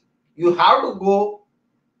vaccines, you have to go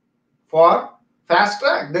for fast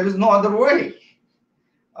track. There is no other way.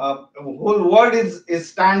 The whole world is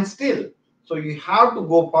standstill. So you have to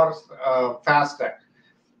go for fast track.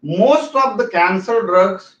 Most of the cancer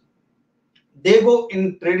drugs, they go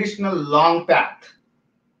in traditional long path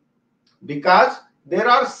because there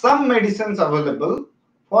are some medicines available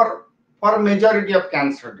for majority of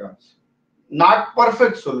cancer drugs. Not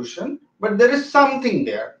perfect solution, but there is something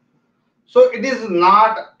there. So it is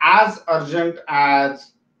not as urgent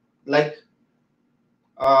as like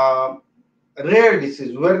rare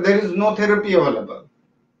disease where there is no therapy available.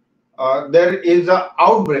 There is an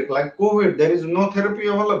outbreak like COVID, there is no therapy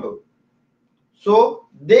available. So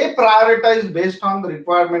they prioritize based on the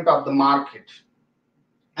requirement of the market.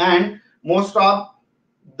 And most of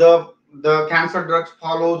the cancer drugs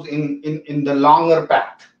follows in the longer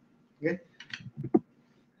path. Okay.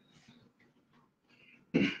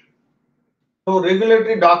 So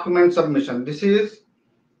regulatory document submission, this is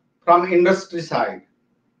from industry side.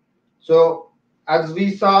 So as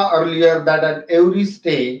we saw earlier that at every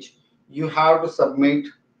stage you have to submit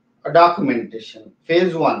a documentation.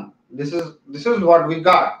 Phase 1, this is what we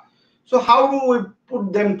got. So how do we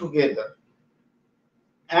put them together?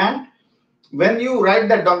 And when you write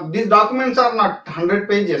that these documents are not 100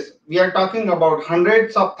 pages. We are talking about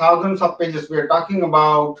hundreds of thousands of pages. We are talking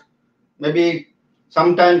about maybe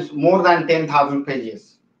sometimes more than 10,000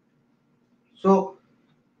 pages. So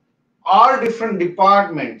all different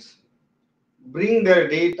departments bring their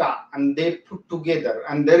data and they put together,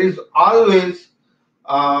 and there is always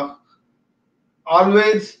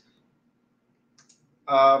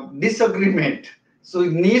disagreement. So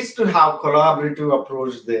it needs to have collaborative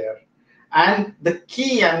approach there. And the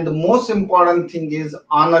key and the most important thing is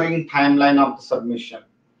honoring timeline of the submission.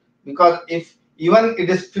 Because if even it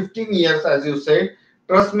is 15 years, as you say,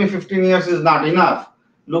 trust me, 15 years is not enough.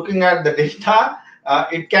 Looking at the data,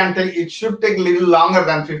 it should take a little longer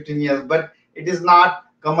than 15 years, but it is not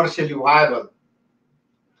commercially viable.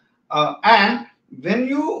 And when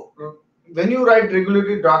you write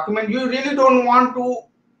regulatory document, you really don't want to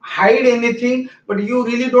hide anything, but you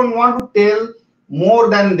really don't want to tell more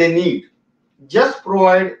than they need. Just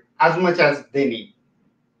provide as much as they need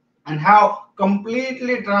and have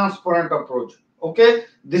completely transparent approach. Okay,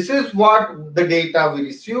 this is what the data we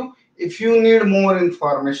receive. If you need more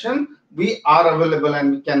information, we are available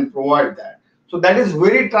and we can provide that. So that is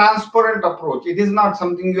very transparent approach. It is not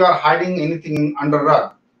something you are hiding anything under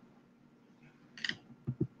rug.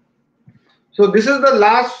 So this is the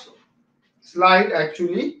last slide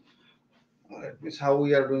actually. This is how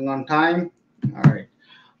we are doing on time. All right.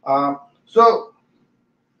 So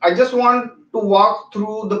I just want to walk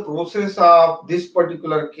through the process of this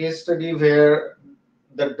particular case study where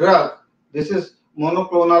the drug, this is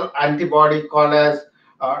monoclonal antibody called as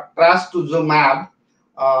trastuzumab,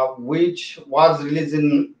 which was released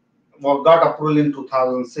got approval in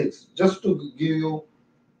 2006. Just to give you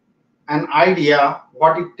an idea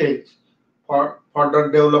what it takes for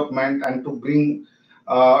drug development and to bring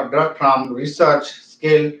drug from research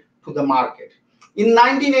scale to the market. In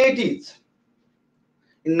 1980s,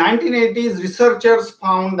 researchers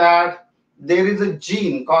found that there is a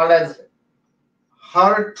gene called as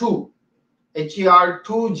HER2,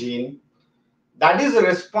 HER2 gene that is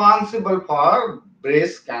responsible for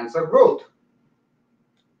breast cancer growth.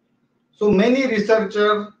 So many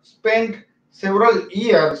researchers spent several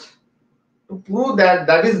years to prove that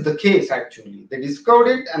that is the case actually. They discovered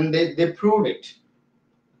it and they proved it.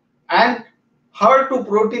 And HER2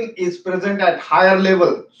 protein is present at higher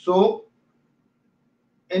level. So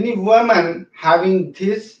any woman having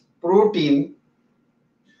this protein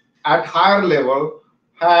at higher level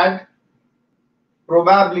had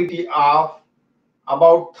probability of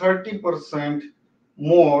about 30%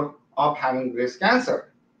 more of having breast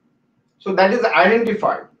cancer. So that is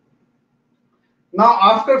identified. Now,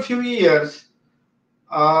 after a few years,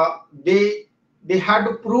 they had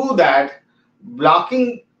to prove that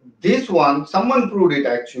blocking this one, someone proved it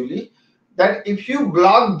actually, that if you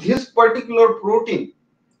block this particular protein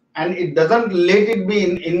and it doesn't let it be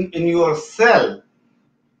in your cell,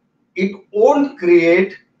 it won't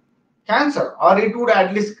create cancer, or it would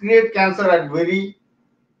at least create cancer at very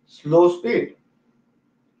slow speed.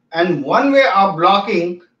 And one way of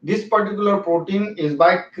blocking this particular protein is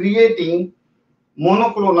by creating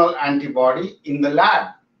monoclonal antibody in the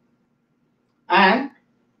lab. And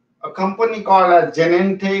a company called as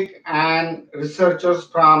Genentech and researchers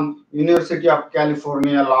from University of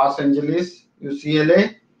California, Los Angeles,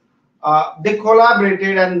 UCLA, they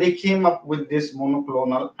collaborated and they came up with this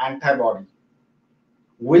monoclonal antibody,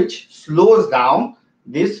 which slows down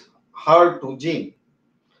this HER2 gene.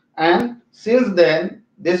 And since then,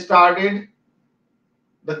 they started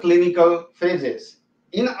the clinical phases.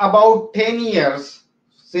 In about 10 years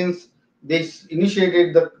since they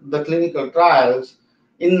initiated the clinical trials,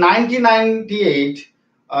 in 1998,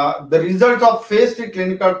 the results of phase 3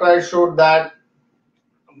 clinical trials showed that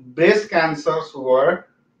breast cancers were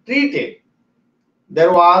treated.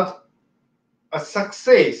 There was a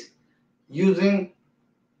success using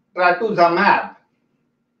trastuzumab.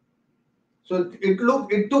 So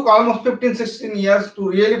it took almost 15-16 years to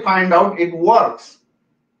really find out it works.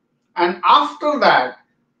 And after that,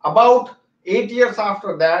 about 8 years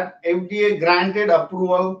after that, FDA granted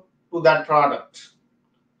approval to that product.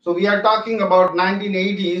 So we are talking about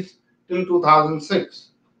 1980s till 2006.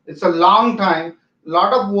 It's a long time, a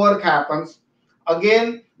lot of work happens.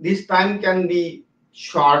 Again, this time can be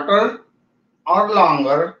shorter or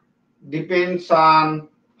longer, depends on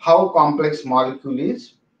how complex molecule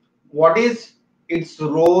is, what is its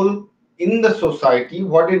role in the society,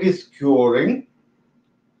 what it is curing,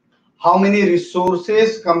 how many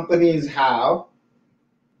resources companies have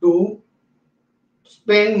to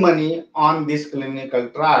spend money on these clinical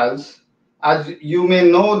trials. As you may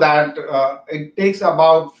know that it takes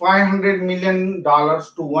about $500 million to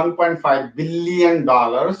 $1.5 billion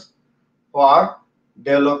for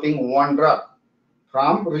developing one drug,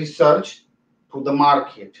 from research to the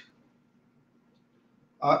market.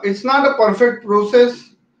 It's not a perfect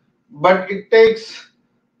process, but it takes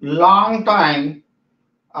long time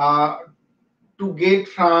to get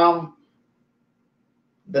from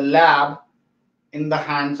the lab in the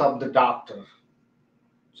hands of the doctor.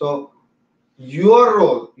 So your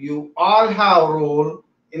role, you all have a role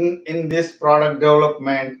in this product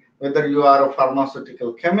development, whether you are a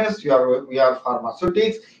pharmaceutical chemist, you are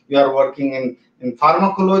pharmaceutics, you are working in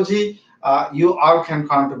pharmacology, you all can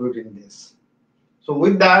contribute in this. So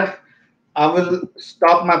with that, I will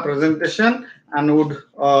stop my presentation and would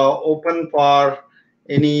open for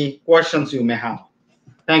any questions you may have.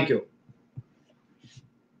 Thank you.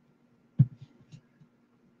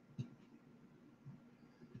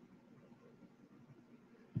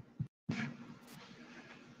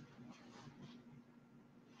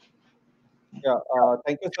 Yeah,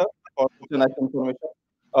 thank you, sir, for this nice information.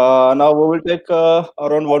 Now we will take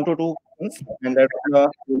around 1 to 2 questions, and then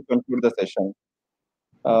we will conclude the session.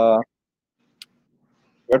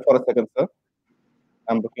 Wait for a second, sir.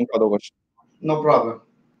 I'm looking for the question. No problem.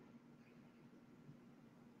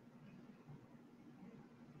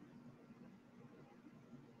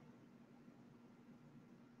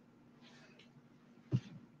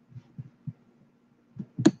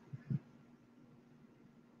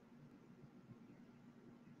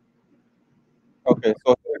 Okay,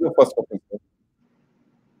 so here's the first question, sir.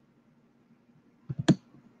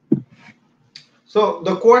 So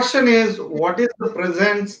the question is, what is the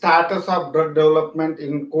present status of drug development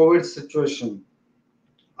in COVID situation?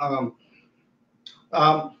 As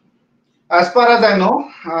far as I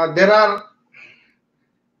know,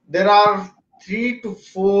 there are 3 to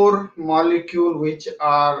 4 molecules which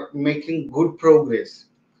are making good progress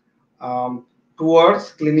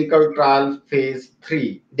towards clinical trial phase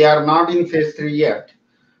 3. They are not in phase 3 yet.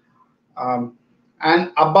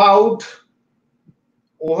 And about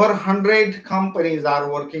over 100 companies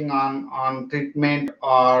are working on treatment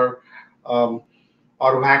or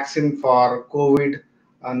vaccine for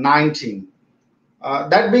COVID-19.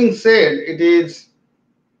 That being said,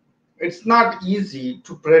 it's not easy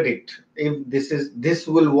to predict if this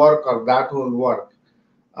will work or that will work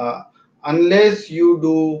unless you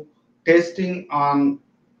do testing on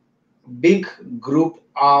big group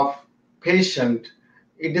of patient,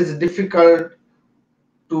 it is difficult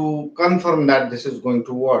to confirm that this is going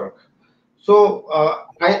to work. So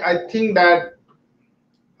I think that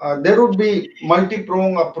there would be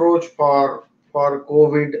multi-pronged approach for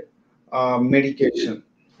COVID medication.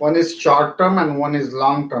 One is short term and one is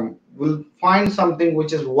long term. We'll find something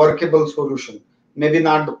which is workable solution. Maybe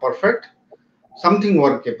not the perfect, something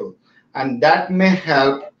workable, and that may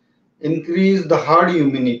help increase the herd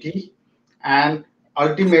immunity, and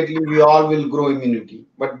ultimately we all will grow immunity.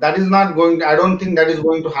 But that is not going. I don't think that is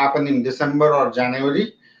going to happen in December or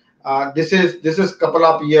January. This is couple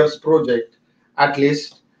of years project at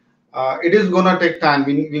least. It is gonna take time.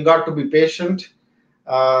 We got to be patient.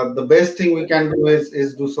 The best thing we can do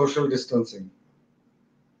is do social distancing.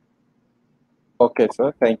 Okay,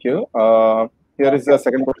 sir. Thank you. Here is the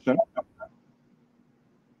second question.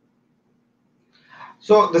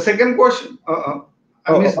 So the second question, I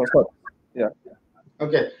missed. Sorry. Yeah.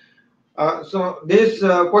 Okay. So this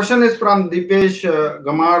question is from Dipesh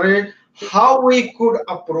Gamare. How we could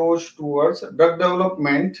approach towards drug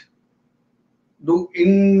development? Do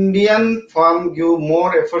Indian firm give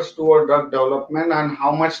more efforts toward drug development, and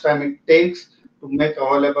how much time it takes to make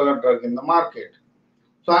available a drug in the market?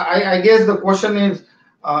 So I guess the question is,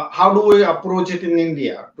 how do we approach it in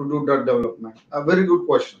India to do drug development? A very good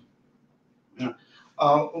question.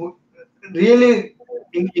 Uh, really,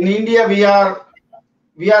 in India, we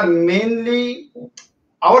are mainly,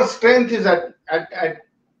 our strength is at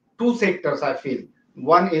two sectors, I feel.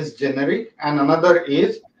 One is generic and another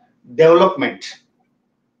is development,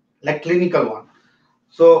 like clinical one.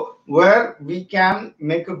 So where we can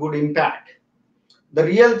make a good impact. The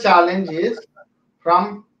real challenge is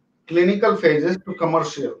from clinical phases to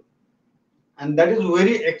commercial, and that is a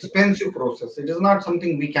very expensive process. It is not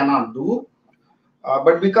something we cannot do,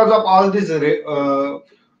 but because of all these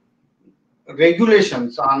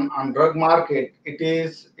regulations on drug market, it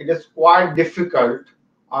is quite difficult,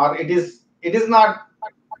 or it is not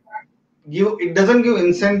it doesn't give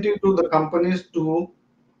incentive to the companies to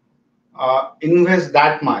invest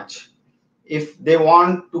that much if they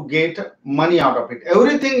want to get money out of it.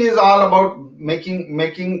 Everything is all about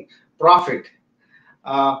making profit.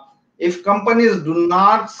 If companies do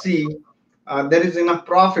not see there is enough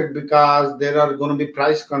profit, because there are going to be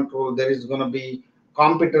price control, there is going to be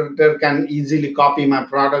competitor can easily copy my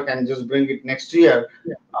product and just bring it next year.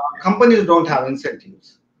 Companies don't have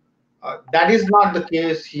incentives. That is not the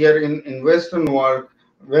case here in Western world,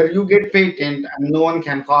 where you get patent and no one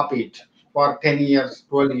can copy it for 10 years,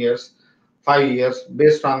 12 years, 5 years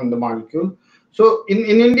based on the molecule. So in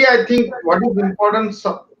India, I think what is important,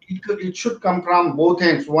 so it should come from both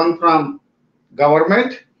ends. One from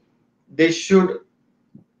government, they should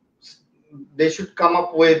come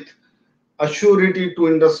up with a surety to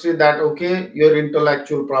industry that okay, your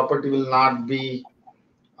intellectual property will not be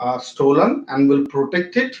stolen and will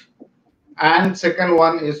protect it. And second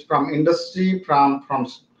one is from industry, from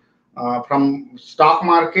stock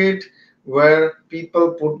market, where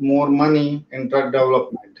people put more money in drug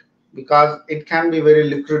development, because it can be very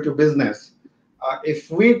lucrative business. If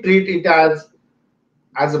we treat it as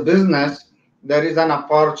a business, there is an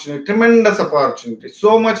opportunity, tremendous opportunity,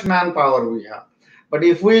 so much manpower we have. But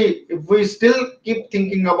if we still keep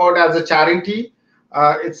thinking about as a charity,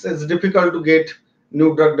 it's difficult to get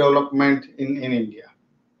new drug development in India.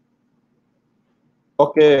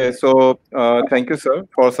 Okay, so thank you, sir,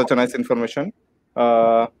 for such a nice information.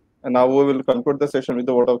 And now we will conclude the session with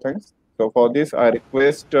the word of thanks. So for this, I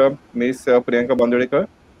request Ms. Priyanka Bandvedekar.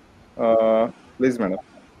 Please, madam.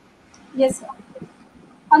 Yes, sir.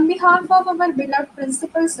 On behalf of our beloved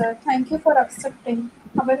principal, sir, thank you for accepting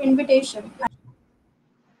our invitation.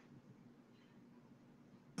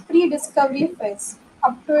 Pre-discovery phase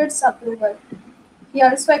up to its approval. He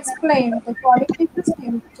also explained the quality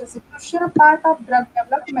system, which is a crucial part of drug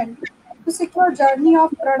development to secure journey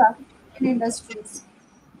of product in industries.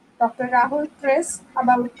 Dr. Rahul stressed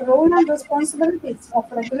about the role and responsibilities of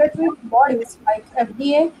regulatory bodies like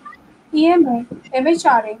FDA, EMA,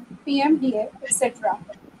 MHRA, PMDA, etc.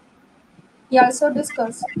 He also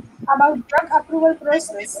discussed about drug approval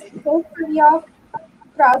process, case study of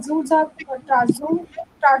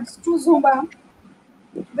trastuzumab.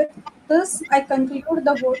 With this, I conclude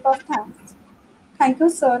the vote of thanks. Thank you,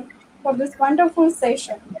 sir, for this wonderful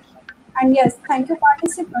session. And yes, thank you,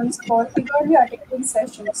 participants, for eagerly attending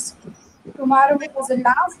sessions. Tomorrow is the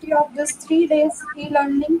last day of this 3 days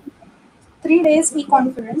e-learning, 3 days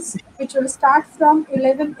e-conference, which will start from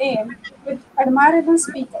 11 a.m. with admirable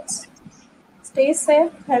speakers. Stay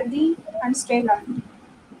safe, healthy, and stay learned.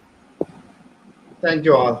 Thank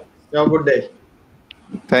you all. Have a good day.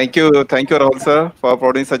 Thank you, Rahul sir, for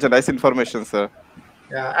providing such a nice information, sir.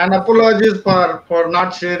 Yeah, and apologies for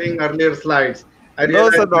not sharing earlier slides. I No,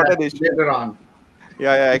 sir, realized not that an issue. later on.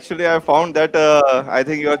 Yeah, yeah. Actually, I found that I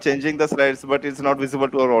think you are changing the slides, but it's not visible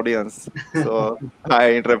to our audience. So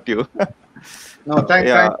I interrupt you. No, Yeah,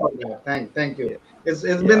 thanks for that. Thank you. yeah, It's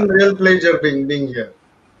yeah, been real pleasure being here.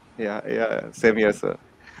 yeah. Same here, sir.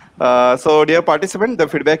 So, dear participant, the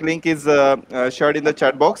feedback link is shared in the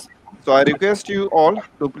chat box. So, I request you all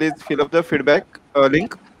to please fill up the feedback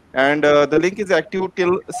link, and the link is active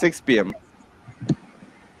till 6 p.m.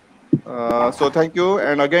 So, thank you.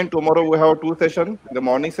 And again, tomorrow we have two sessions: the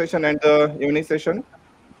morning session and the evening session.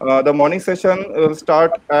 The morning session will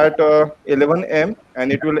start at 11 a.m.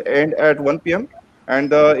 and it will end at 1 p.m. And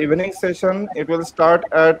the evening session it will start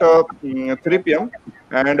at 3 p.m.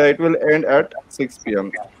 and it will end at 6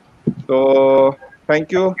 p.m. So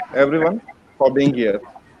thank you everyone for being here.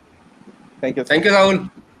 Thank you, sir. Thank you, Rahul.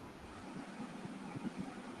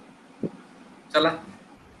 Chala.